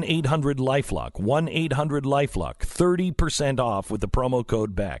 1-800-LifeLock. 1-800-LifeLock. 30% off with the promo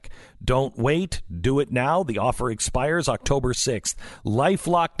code BECK. Don't wait. Do it now. The offer expires October 6th.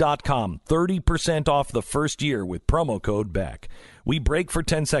 LifeLock.com. 30% off the first year with promo code BECK. We break for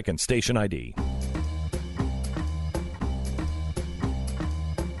 10 seconds. Station ID.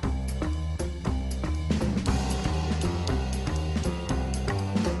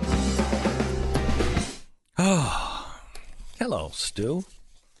 Oh, hello, Stu.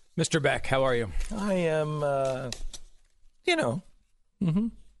 Mr. Beck, how are you? I am,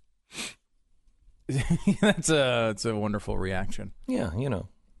 That's a wonderful reaction. Yeah,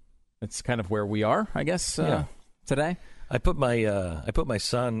 It's kind of where we are, I guess, today. I put my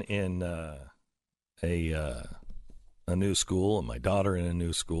son in a new school and my daughter in a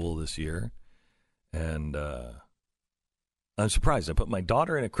new school this year, and I'm surprised. I put my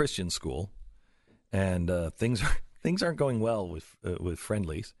daughter in a Christian school, and things aren't going well with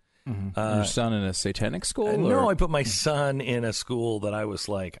friendlies. Mm-hmm. Your son in a satanic school? No, I put my son in a school that I was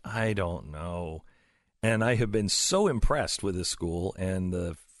like, I don't know, and I have been so impressed with this school and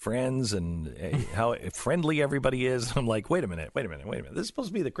the friends and how friendly everybody is. I'm like, wait a minute. This is supposed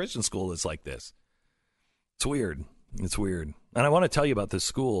to be the Christian school that's like this. It's weird. And I want to tell you about this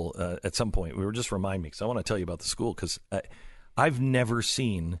school at some point. Just remind me, because I want to tell you about the school, because I've never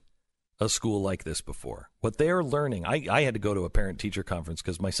seen a school like this before. What they're learning, I had to go to a parent-teacher conference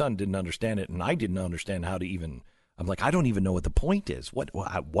because my son didn't understand it, and I didn't understand how to even, I'm like, I don't even know what the point is. What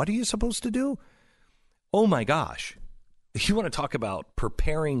are you supposed to do? Oh, my gosh. You want to talk about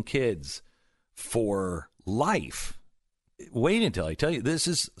preparing kids for life? Wait until I tell you. This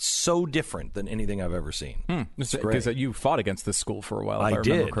is so different than anything I've ever seen. Because you fought against this school for a while, if I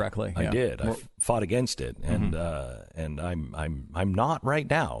remember correctly. I did. I fought against it, and I'm not right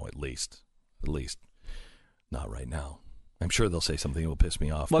now. At least not right now. I'm sure they'll say something that will piss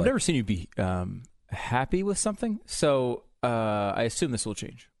me off. Well, I've never seen you be happy with something, so I assume this will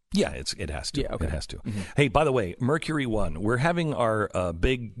change. Yeah, it has to. Yeah, okay. It has to. Mm-hmm. Hey, by the way, Mercury One, we're having our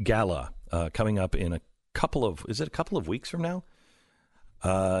big gala coming up in a couple of weeks from now?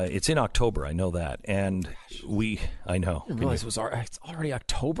 It's in October, I know that. And I know. I didn't realize it's already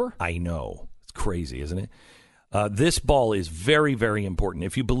October? I know. It's crazy, isn't it? This ball is very, very important.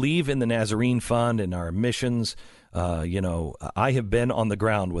 If you believe in the Nazarene Fund and our missions, I have been on the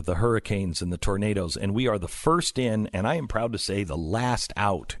ground with the hurricanes and the tornadoes, and we are the first in, and I am proud to say the last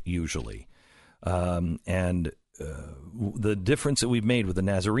out, usually. The difference that we've made with the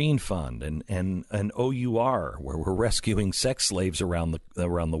Nazarene Fund and OUR, where we're rescuing sex slaves around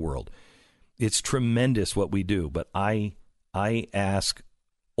the world, it's tremendous what we do. But I ask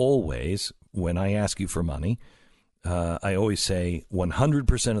always, when I ask you for money, I always say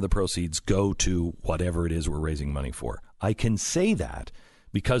 100% of the proceeds go to whatever it is we're raising money for. I can say that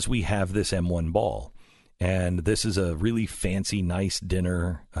because we have this M1 ball. And this is a really fancy, nice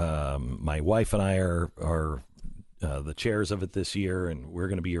dinner. My wife and I are the chairs of it this year, and we're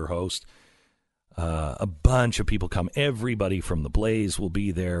going to be your host. A bunch of people come. Everybody from the Blaze will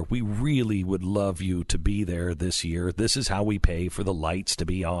be there. We really would love you to be there this year. This is how we pay for the lights to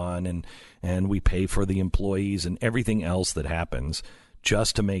be on, and we pay for the employees and everything else that happens,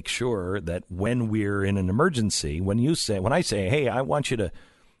 just to make sure that when we're in an emergency, when I say, hey, I want you to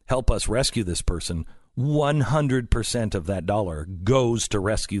help us rescue this person, 100% of that dollar goes to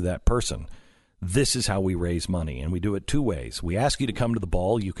rescue that person. This is how we raise money, and we do it two ways. We ask you to come to the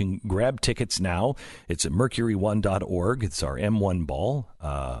ball. You can grab tickets now. It's at mercury1.org. It's our M1 ball.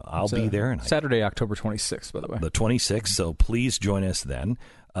 I'll be there. Saturday, October 26th, by the way. The 26th, so please join us then.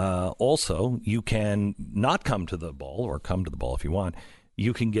 Also, you can not come to the ball, or come to the ball if you want.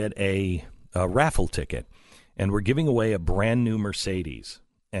 You can get a raffle ticket, and we're giving away a brand new Mercedes.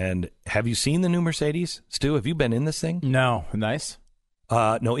 And have you seen the new Mercedes? Stu, have you been in this thing? No. Nice?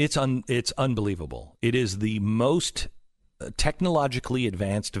 No, it's unbelievable. It is the most technologically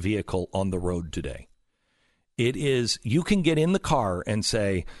advanced vehicle on the road today. It is, you can get in the car and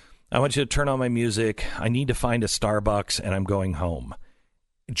say, I want you to turn on my music. I need to find a Starbucks and I'm going home.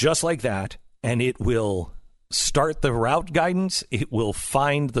 Just like that. And it will start the route guidance. It will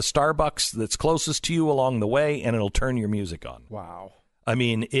find the Starbucks that's closest to you along the way, and it'll turn your music on. Wow. I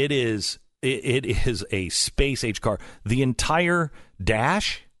mean, it is a space-age car. The entire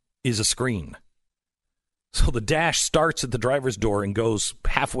dash is a screen. So the dash starts at the driver's door and goes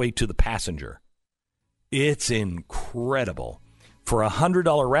halfway to the passenger. It's incredible. For a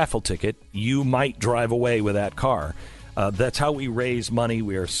 $100 raffle ticket, you might drive away with that car. That's how we raise money.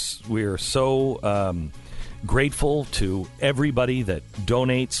 We are so grateful to everybody that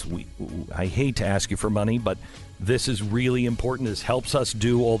donates. I hate to ask you for money, but this is really important. This helps us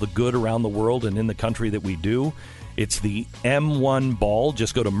do all the good around the world and in the country that we do. It's the M1 Ball.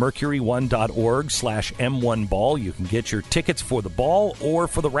 Just go to mercury1.org/M1Ball. You can get your tickets for the ball or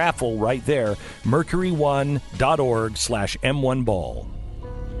for the raffle right there. mercury1.org/M1Ball.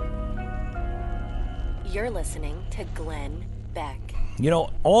 You're listening to Glenn Beck. You know,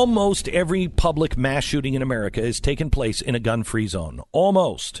 almost every public mass shooting in America has taken place in a gun-free zone.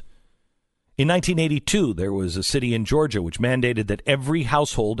 Almost. In 1982, there was a city in Georgia which mandated that every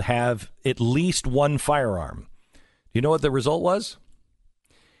household have at least one firearm. You know what the result was?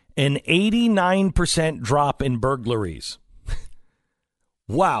 An 89% drop in burglaries.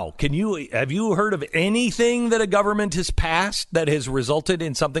 Wow. Have you heard of anything that a government has passed that has resulted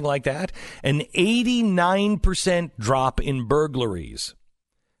in something like that? An 89% drop in burglaries.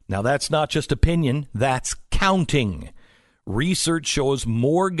 Now, that's not just opinion, that's counting. Research shows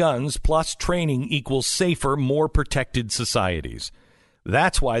more guns plus training equals safer, more protected societies.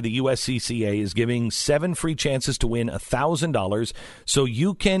 That's why the USCCA is giving 7 free chances to win $1,000 so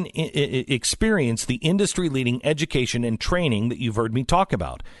you can experience the industry-leading education and training that you've heard me talk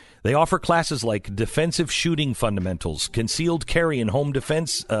about. They offer classes like defensive shooting fundamentals, concealed carry and home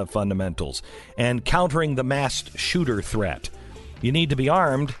defense fundamentals, and countering the mass shooter threat. You need to be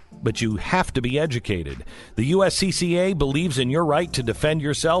armed, but you have to be educated. The USCCA believes in your right to defend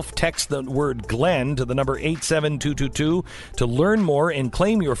yourself. Text the word Glenn to the number 87222 to learn more and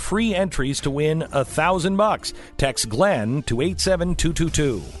claim your free entries to win $1,000. Text Glenn to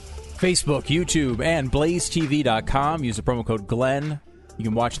 87222. Facebook, YouTube, and blazetv.com. Use the promo code Glenn. You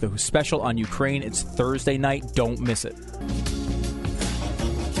can watch the special on Ukraine. It's Thursday night. Don't miss it.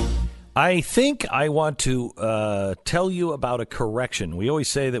 I think I want to tell you about a correction. We always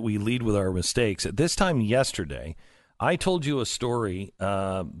say that we lead with our mistakes. At this time yesterday, I told you a story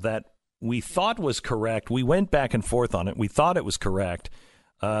that we thought was correct. We went back and forth on it. We thought it was correct.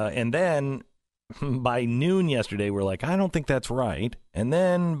 And then by noon yesterday, we're like, I don't think that's right. And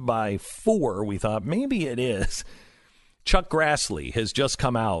then by 4, we thought maybe it is. Chuck Grassley has just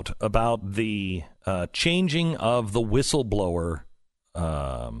come out about the changing of the whistleblower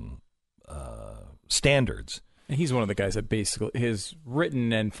standards. And he's one of the guys that basically has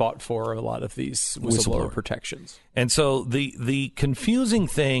written and fought for a lot of these whistleblower protections. And so the confusing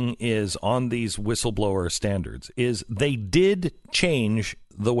thing is on these whistleblower standards is they did change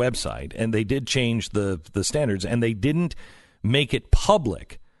the website and they did change the standards, and they didn't make it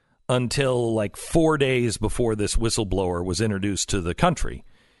public until like 4 days before this whistleblower was introduced to the country.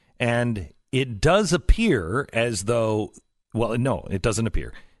 And it does appear as though, well, no, it doesn't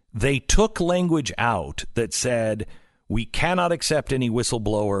appear. They took language out that said we cannot accept any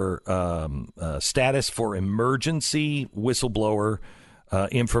whistleblower status for emergency whistleblower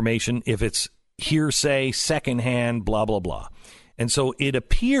information if it's hearsay, secondhand, blah, blah, blah. And so it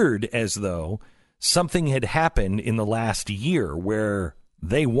appeared as though something had happened in the last year where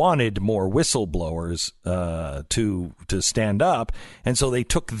They wanted more whistleblowers to stand up, and so they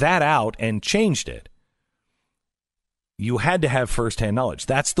took that out and changed it. You had to have firsthand knowledge.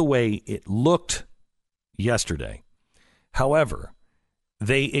 That's the way it looked yesterday. However,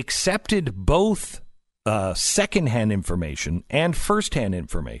 they accepted both secondhand information and firsthand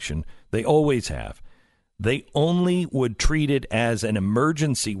information. They always have. They only would treat it as an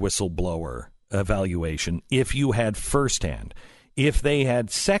emergency whistleblower evaluation if you had firsthand. If they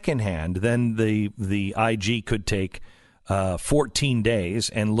had secondhand, then the IG could take 14 days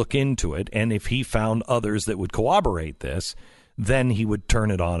and look into it. And if he found others that would corroborate this, then he would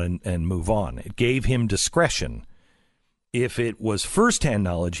turn it on and move on. It gave him discretion. If it was firsthand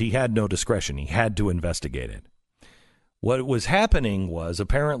knowledge, he had no discretion. He had to investigate it. What was happening was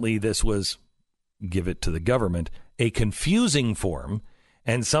apparently this was, give it to the government, a confusing form.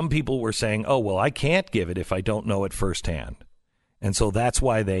 And some people were saying, oh, well, I can't give it if I don't know it firsthand. And so that's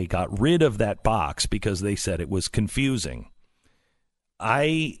why they got rid of that box, because they said it was confusing.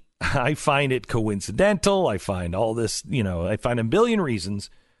 I find it coincidental. I find all this, I find a billion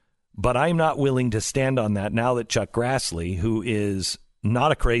reasons, but I'm not willing to stand on that now that Chuck Grassley, who is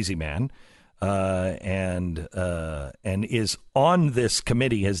not a crazy man and is on this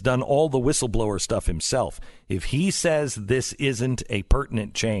committee, has done all the whistleblower stuff himself. If he says this isn't a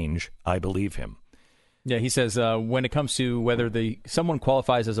pertinent change, I believe him. Yeah, he says when it comes to whether someone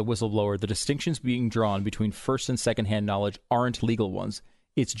qualifies as a whistleblower, the distinctions being drawn between first and secondhand knowledge aren't legal ones.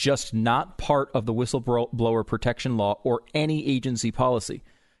 It's just not part of the whistleblower protection law or any agency policy.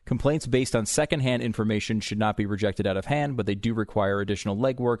 Complaints based on secondhand information should not be rejected out of hand, but they do require additional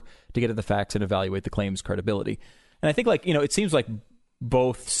legwork to get at the facts and evaluate the claim's credibility. And I think, it seems like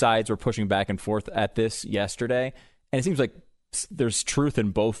both sides were pushing back and forth at this yesterday, and it seems like there's truth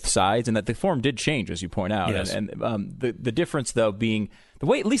in both sides, and that the form did change, as you point out. Yes. And the difference, though, being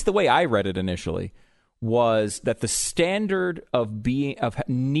at least the way I read it initially, was that the standard of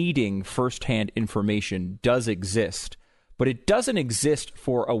needing firsthand information does exist, but it doesn't exist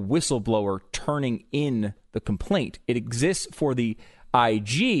for a whistleblower turning in the complaint. It exists for the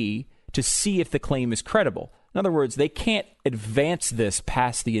IG to see if the claim is credible. In other words, they can't advance this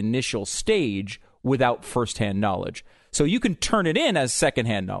past the initial stage without firsthand knowledge. So you can turn it in as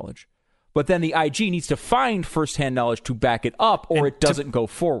secondhand knowledge, but then the IG needs to find firsthand knowledge to back it up, or it doesn't go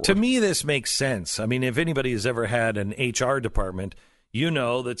forward. To me, this makes sense. I mean, if anybody has ever had an HR department, you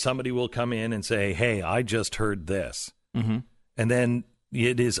know that somebody will come in and say, hey, I just heard this. Mm-hmm. And then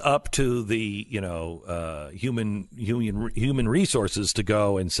it is up to the human resources to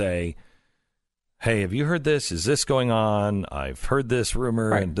go and say, hey, have you heard this? Is this going on? I've heard this rumor.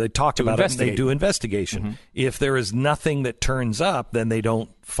 Right. And they talk about it and they do investigation. Mm-hmm. If there is nothing that turns up, then they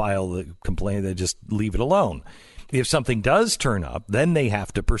don't file the complaint. They just leave it alone. If something does turn up, then they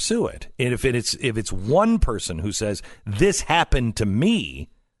have to pursue it. And if it's one person who says, this happened to me,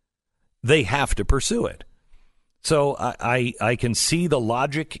 they have to pursue it. So I can see the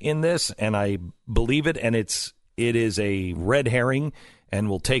logic in this, and I believe it, and it is a red herring, and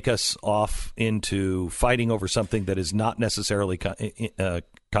will take us off into fighting over something that is not necessarily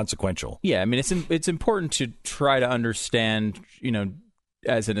consequential. Yeah, I mean, it's important to try to understand,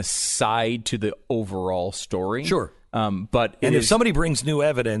 as an aside to the overall story. Sure. But if somebody brings new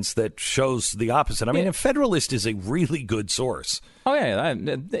evidence that shows the opposite, I mean, a Federalist is a really good source. Oh yeah,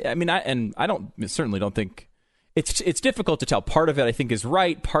 I certainly don't think it's difficult to tell. Part of it I think is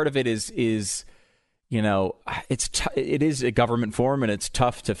right. Part of it is it is a government form, and it's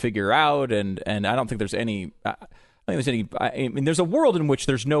tough to figure out. And I don't think there's any. I mean, there's a world in which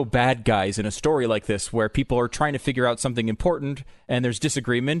there's no bad guys in a story like this, where people are trying to figure out something important, and there's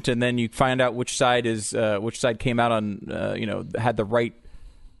disagreement, and then you find out which side came out on, had the right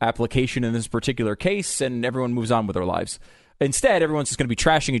application in this particular case, and everyone moves on with their lives. Instead, everyone's just going to be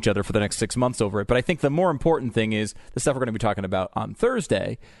trashing each other for the next 6 months over it. But I think the more important thing is the stuff we're going to be talking about on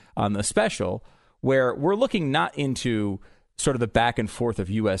Thursday on the special, where we're looking not into sort of the back and forth of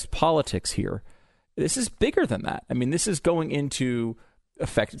U.S. politics here. This is bigger than that. I mean, this is going into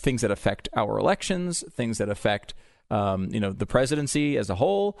things that affect our elections, things that affect, the presidency as a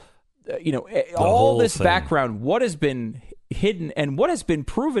whole. All this background, what has been hidden and what has been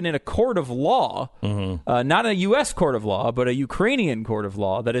proven in a court of law, not a U.S. court of law, but a Ukrainian court of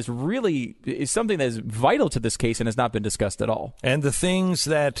law, that is something that is vital to this case and has not been discussed at all. And the things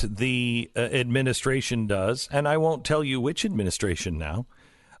that the administration does, and I won't tell you which administration now,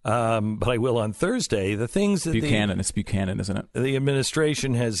 but I will on Thursday, the things that it's Buchanan, isn't it? The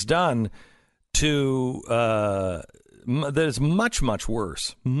administration has done to that is much, much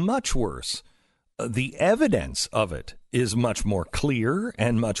worse, much worse. The evidence of it is much more clear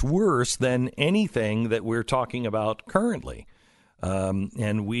and much worse than anything that we're talking about currently.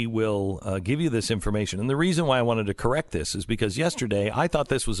 And we will give you this information. And the reason why I wanted to correct this is because yesterday I thought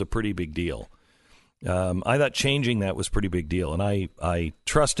this was a pretty big deal. I thought changing that was a pretty big deal. And I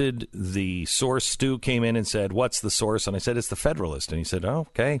trusted the source. Stu came in and said, what's the source? And I said, it's the Federalist. And he said, oh,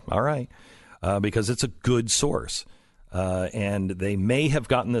 okay, all right, because it's a good source. And they may have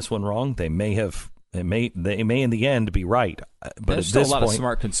gotten this one wrong. They may in the end be right. But there's still a lot of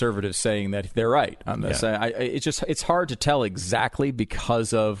smart conservatives saying that they're right on this. Yeah. It's hard to tell exactly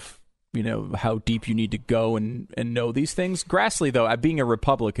because of how deep you need to go and know these things. Grassley, though, being a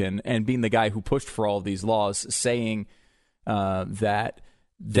Republican and being the guy who pushed for all of these laws, saying that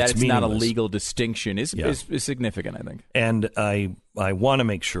it's not a legal distinction is significant, I think. And I want to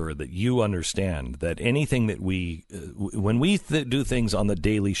make sure that you understand that anything that when we do things on the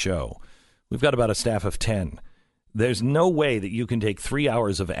Daily Show, we've got about a staff of 10. There's no way that you can take 3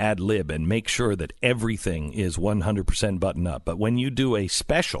 hours of ad lib and make sure that everything is 100% buttoned up. But when you do a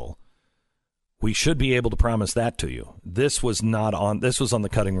special, we should be able to promise that to you. This was on the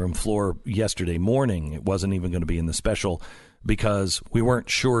cutting room floor yesterday morning. It wasn't even going to be in the special because we weren't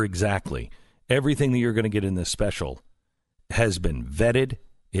sure exactly. Everything that you're going to get in this special has been vetted.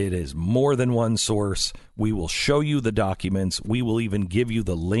 It is more than one source. We will show you the documents. We will even give you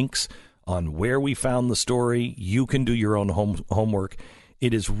the links on where we found the story. You can do your own homework.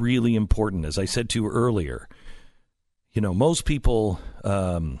 It is really important. As I said to you earlier, most people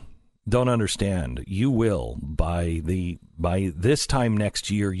don't understand. You will by this time next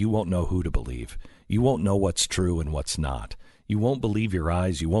year. You won't know who to believe. You won't know what's true and what's not. You won't believe your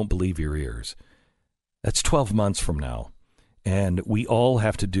eyes. You won't believe your ears. That's 12 months from now, and we all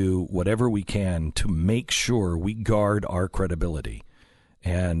have to do whatever we can to make sure we guard our credibility.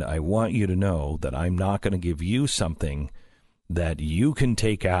 And I want you to know that I'm not going to give you something that you can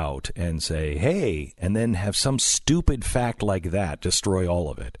take out and say, hey, and then have some stupid fact like that destroy all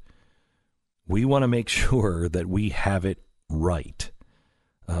of it. We want to make sure that we have it right.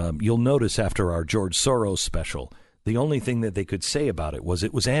 You'll notice after our George Soros special, the only thing that they could say about it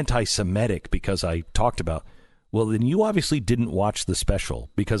was anti-Semitic because I talked about, well, then you obviously didn't watch the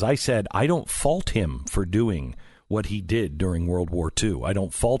special because I said I don't fault him for doing what he did during World War II. I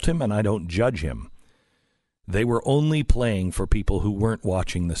don't fault him and I don't judge him. They were only playing for people who weren't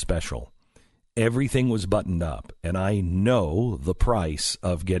watching the special. Everything was buttoned up, and I know the price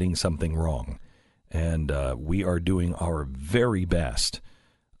of getting something wrong. And we are doing our very best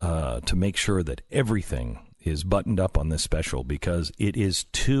to make sure that everything is buttoned up on this special because it is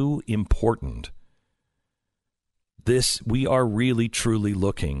too important. We are really, truly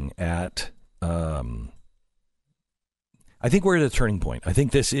looking at... I think we're at a turning point. I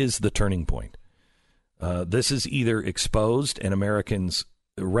think this is the turning point. This is either exposed and Americans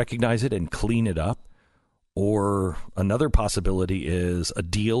recognize it and clean it up, or another possibility is a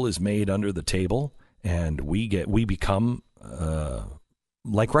deal is made under the table and we become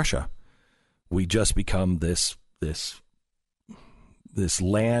like Russia. We just become this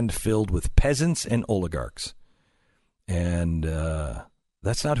land filled with peasants and oligarchs. And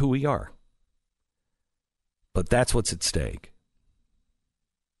that's not who we are. But that's what's at stake.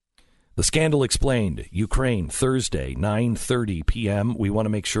 The Scandal Explained, Ukraine, Thursday, 9:30 p.m. We want to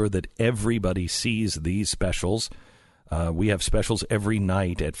make sure that everybody sees these specials. We have specials every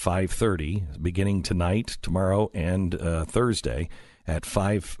night at 5:30, beginning tonight, tomorrow, and Thursday at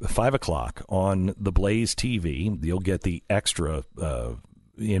 5 o'clock on the Blaze TV. You'll get the extra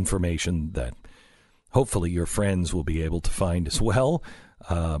information that hopefully your friends will be able to find as well.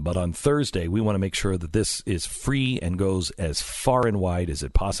 But on Thursday, we want to make sure that this is free and goes as far and wide as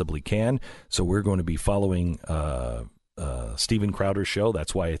it possibly can. So we're going to be following Steven Crowder's show.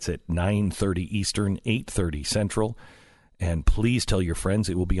 That's why it's at 9:30 Eastern, 8:30 Central. And please tell your friends.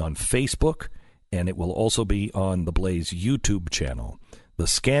 It will be on Facebook, and it will also be on the Blaze YouTube channel. The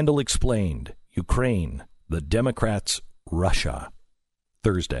Scandal Explained, Ukraine, the Democrats, Russia,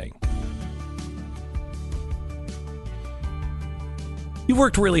 Thursday. You've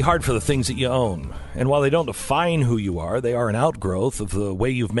worked really hard for the things that you own, and while they don't define who you are, they are an outgrowth of the way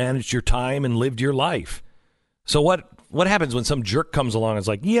you've managed your time and lived your life. So what happens when some jerk comes along and is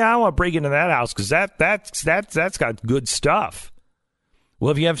like, yeah, I want to break into that house because that's got good stuff?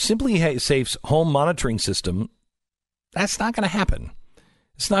 Well, if you have Simply Safe's home monitoring system, that's not going to happen.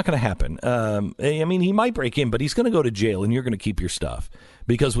 It's not going to happen. I mean, he might break in, but he's going to go to jail, and you're going to keep your stuff.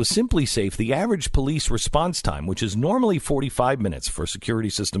 Because with Simply Safe, the average police response time, which is normally 45 minutes for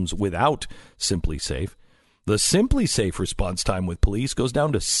security systems without Simply Safe, the Simply Safe response time with police goes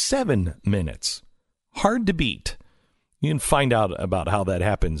down to 7 minutes. Hard to beat. You can find out about how that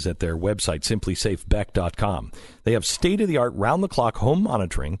happens at their website, simplysafebeck.com. They have state-of-the-art, round-the-clock home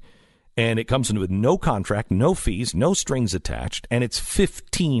monitoring, and it comes in with no contract, no fees, no strings attached, and it's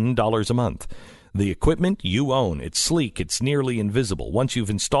 $15 a month. The equipment you own. It's sleek. It's nearly invisible. Once you've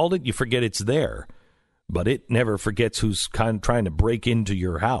installed it, you forget it's there. But it never forgets who's trying to break into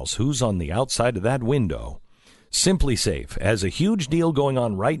your house, who's on the outside of that window. Simply Safe has a huge deal going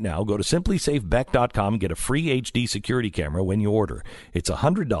on right now. Go to simplysafebeck.com and get a free HD security camera when you order. It's a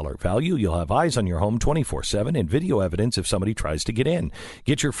 $100 value. You'll have eyes on your home 24/7 and video evidence if somebody tries to get in.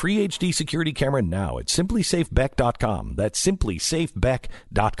 Get your free HD security camera now at simplysafebeck.com. That's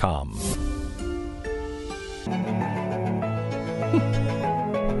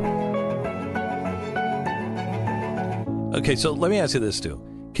simplysafebeck.com. Okay, so let me ask you this, too.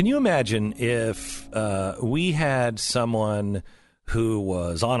 Can you imagine if we had someone who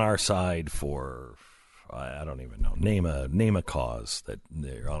was on our side for, I don't even know, name a cause that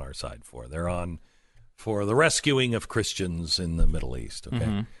they're on our side for. They're on for the rescuing of Christians in the Middle East, okay?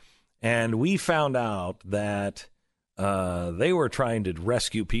 Mm-hmm. And we found out that they were trying to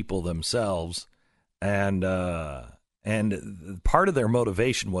rescue people themselves, and part of their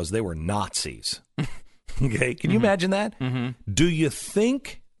motivation was they were Nazis. Okay, can you imagine that? Mm-hmm. Do you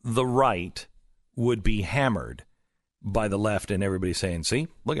think the right would be hammered by the left and everybody saying, see,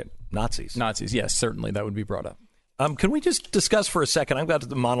 look at Nazis? Nazis, yes, certainly. That would be brought up. Can we just discuss for a second? I've got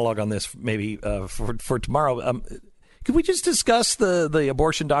the monologue on this maybe for tomorrow. Could we just discuss the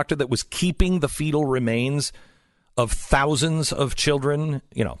abortion doctor that was keeping the fetal remains of thousands of children,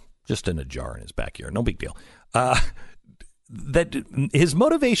 just in a jar in his backyard? No big deal. That his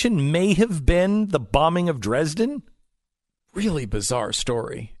motivation may have been the bombing of Dresden? Really bizarre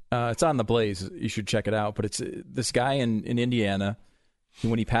story. It's on The Blaze. You should check it out. But it's this guy in Indiana.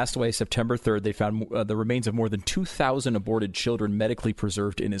 When he passed away September 3rd, they found the remains of more than 2,000 aborted children medically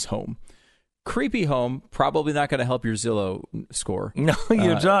preserved in his home. Creepy home. Probably not going to help your Zillow score. No,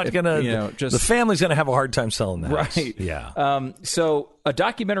 you're not going to. The family's going to have a hard time selling the house. Right. Yeah. So a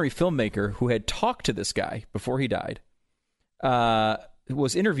documentary filmmaker who had talked to this guy before he died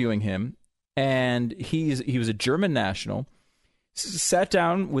was interviewing him, and he was a German national. Sat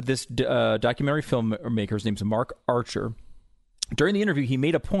down with this documentary filmmaker. His name's Mark Archer. During the interview, he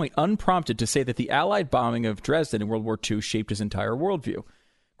made a point, unprompted, to say that the Allied bombing of Dresden in World War II shaped his entire worldview.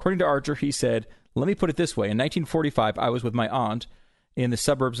 According to Archer, he said, "Let me put it this way. In 1945, I was with my aunt in the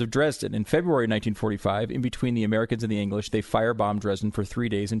suburbs of Dresden. In February 1945, in between the Americans and the English, they firebombed Dresden for 3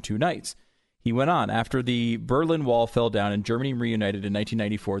 days and 2 nights. He went on, after the Berlin Wall fell down and Germany reunited in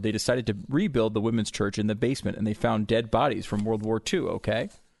 1994, they decided to rebuild the women's church in the basement, and they found dead bodies from World War II, okay?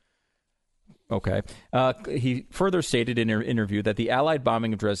 He further stated in an interview that the Allied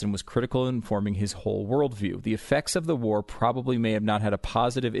bombing of Dresden was critical in forming his whole worldview. The effects of the war probably may have not had a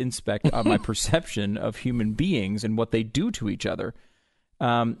positive impact on my perception of human beings and what they do to each other.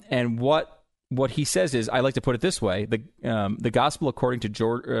 And what he says is, I like to put it this way, the gospel according to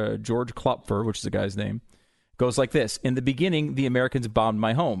George Klopfer, which is the guy's name, goes like this. In the beginning, the Americans bombed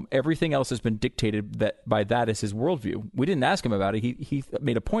my home. Everything else has been dictated by that as his worldview. We didn't ask him about it. He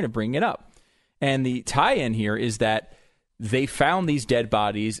made a point of bringing it up. And the tie-in here is that they found these dead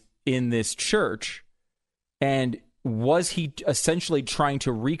bodies in this church, and was he essentially trying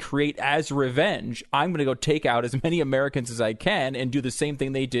to recreate as revenge, I'm going to go take out as many Americans as I can and do the same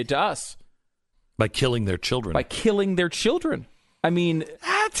thing they did to us? By killing their children. I mean,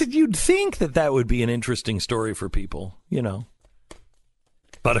 you'd think that would be an interesting story for people,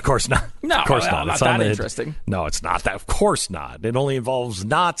 But of course not. No, of course not. It's not that interesting. No, it's not that. Of course not. It only involves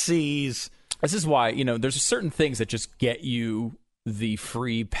Nazis. This is why, there's certain things that just get you the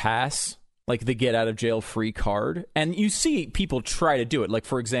free pass, like the get out of jail free card. And you see people try to do it. Like,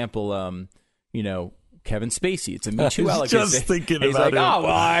 for example, Kevin Spacey. It's a Me Too allegation. Just thinking he's about like, oh,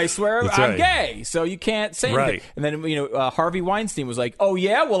 well, I swear I'm gay, so you can't say anything. Right. And then, Harvey Weinstein was like, oh,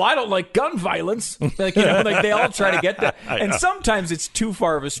 yeah, well, I don't like gun violence. Like they all try to get that. And sometimes it's too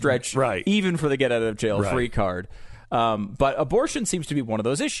far of a stretch, right, even for the get out of jail free card. But abortion seems to be one of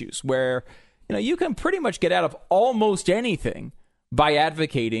those issues where, you can pretty much get out of almost anything by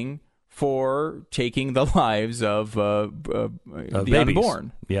advocating for taking the lives of the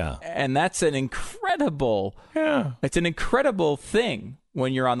unborn. Yeah. And that's an incredible thing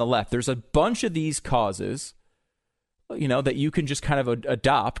when you're on the left. There's a bunch of these causes, that you can just kind of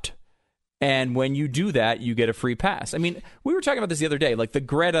adopt. And when you do that, you get a free pass. I mean, we were talking about this the other day, like the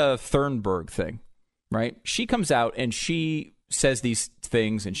Greta Thunberg thing, right? She comes out and she says these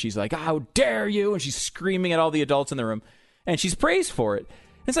things and she's like, how dare you? And she's screaming at all the adults in the room and she's praised for it.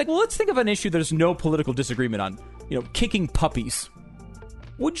 It's like, well, let's think of an issue there's no political disagreement on. kicking puppies.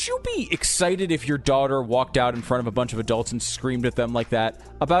 Would you be excited if your daughter walked out in front of a bunch of adults and screamed at them like that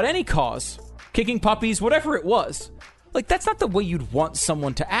about any cause? Kicking puppies, whatever it was. Like, that's not the way you'd want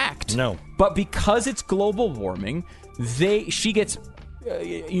someone to act. No. But because it's global warming, she gets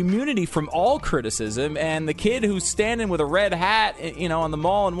immunity from all criticism, and the kid who's standing with a red hat, on the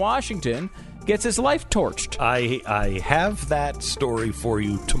mall in Washington gets his life torched. I have that story for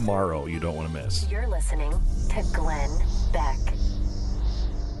you tomorrow. You don't want to miss. You're listening to Glenn Beck.